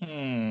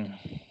 Sorry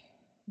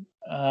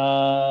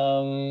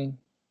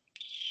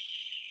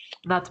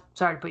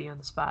to put you on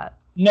the spot.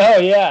 No,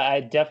 yeah, I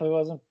definitely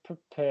wasn't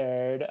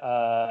prepared.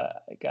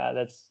 God,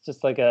 that's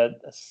just like a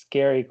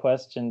scary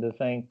question to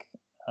think.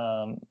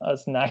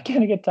 Us not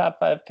getting a top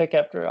 5 pick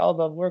after all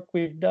the work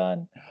we've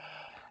done.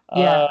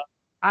 Yeah,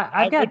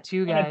 I've got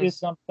 2 guys. Do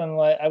something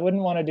like I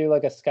wouldn't want to do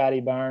like a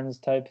Scotty Barnes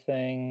type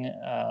thing.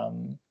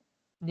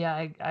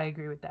 Yeah, I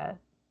agree with that.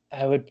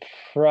 I would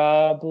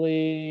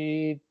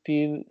probably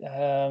be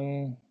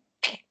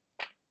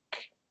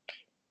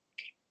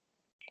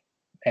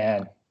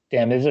man,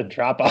 damn, there's a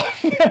drop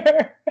off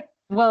there.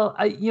 Well,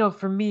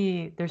 for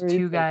me, there's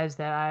 2 guys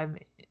that I'm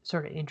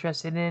sort of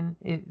interested in.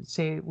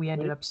 Say we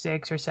ended up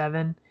 6 or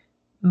 7.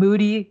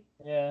 Moody,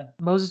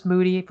 Moses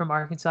Moody from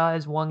Arkansas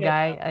is one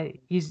guy.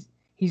 He's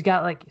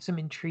got like some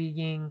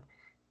intriguing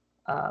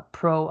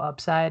pro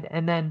upside,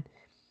 and then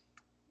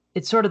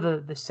it's sort of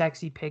the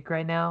sexy pick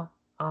right now.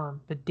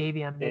 But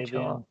Davion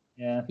Mitchell.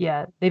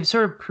 Yeah, they've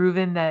sort of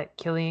proven that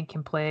Killian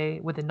can play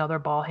with another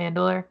ball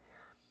handler,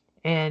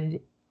 and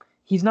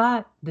he's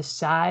not the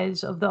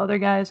size of the other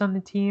guys on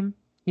the team.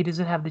 He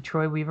doesn't have the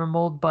Troy Weaver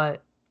mold,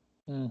 but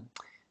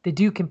the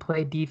dude can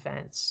play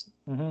defense,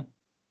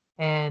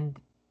 and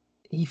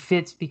he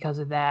fits because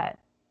of that.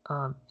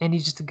 And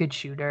he's just a good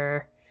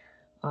shooter.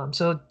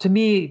 So to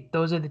me,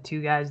 those are the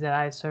 2 guys that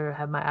I sort of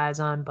have my eyes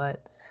on.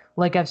 But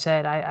like I've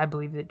said, I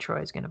believe that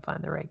Troy is going to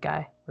find the right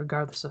guy,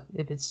 regardless of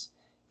if it's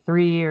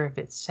 3 or if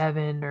it's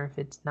 7 or if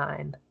it's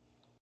 9.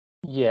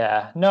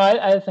 Yeah, no,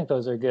 I think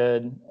those are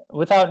good.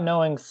 Without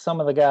knowing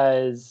some of the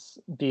guys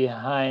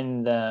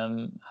behind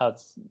them, I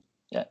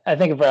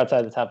think if we're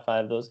outside the top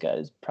 5, those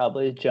guys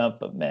probably jump.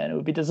 But man, it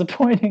would be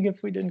disappointing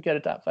if we didn't get a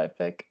top 5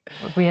 pick.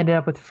 If we ended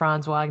up with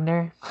Franz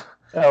Wagner.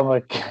 Oh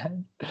my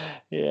God.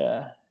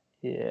 Yeah.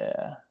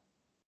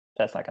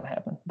 That's not gonna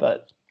happen.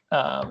 But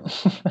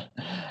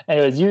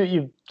anyways,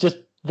 you just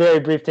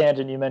very brief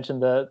tangent. You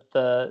mentioned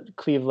the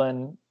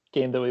Cleveland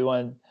game that we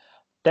won.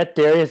 That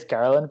Darius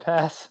Garland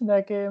pass in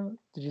that game.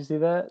 Did you see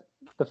that?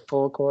 The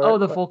full court. Oh,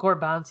 the full court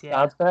bounce. Yeah.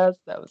 Bounce pass.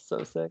 That was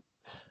so sick.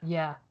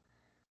 Yeah.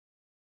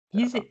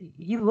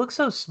 He looks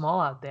so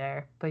small out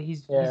there, but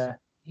he's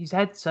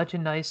had such a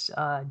nice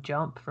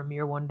jump from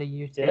year 1 to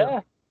year 2.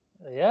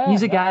 Yeah.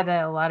 He's a guy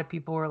that a lot of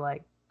people were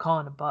like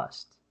calling a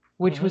bust,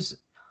 which was,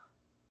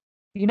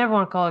 you never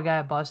want to call a guy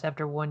a bust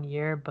after 1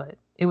 year, but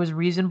it was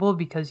reasonable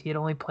because he had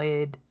only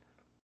played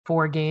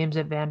 4 games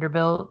at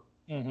Vanderbilt.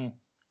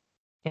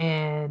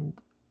 And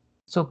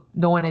so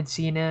no one had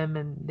seen him,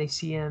 and they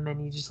see him, and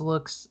he just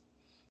looks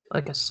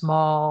like a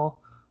small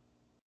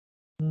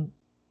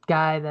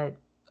guy that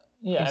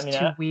is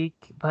too weak.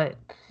 But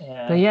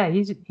yeah,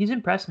 he's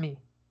impressed me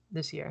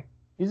this year.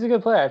 He's a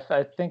good player.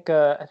 I think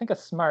a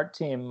smart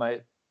team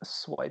might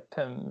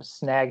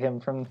snag him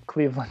from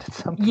Cleveland at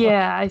some point.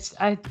 Yeah,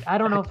 I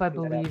don't know if I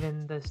believe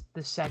in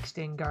the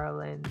Sexton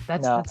Garland.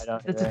 That's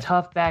a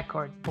tough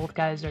backcourt. Both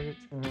guys are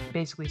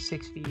basically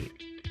 6 feet.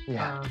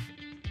 Yeah.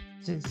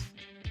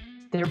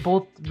 They're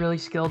both really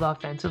skilled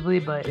offensively,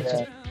 but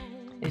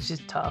it's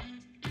just tough.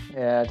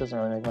 Yeah, it doesn't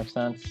really make much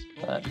sense.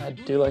 But I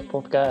do like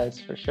both guys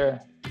for sure.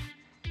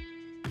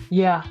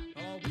 Yeah.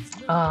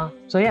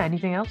 So yeah,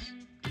 anything else?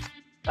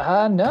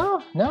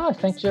 No. I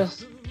think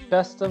just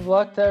best of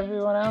luck to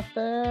everyone out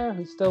there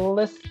who's still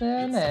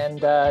listening, and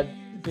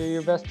do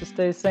your best to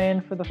stay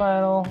sane for the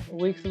final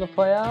weeks of the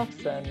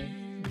playoffs.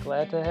 And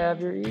glad to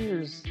have your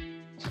ears.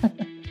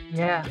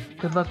 Yeah.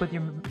 Good luck with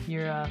your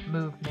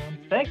move, man.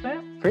 Thanks,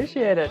 man.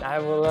 Appreciate it. I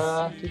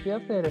will keep you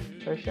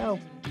updated for sure.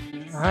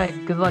 All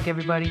right. Good luck,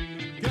 everybody.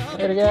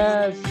 Later,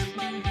 guys.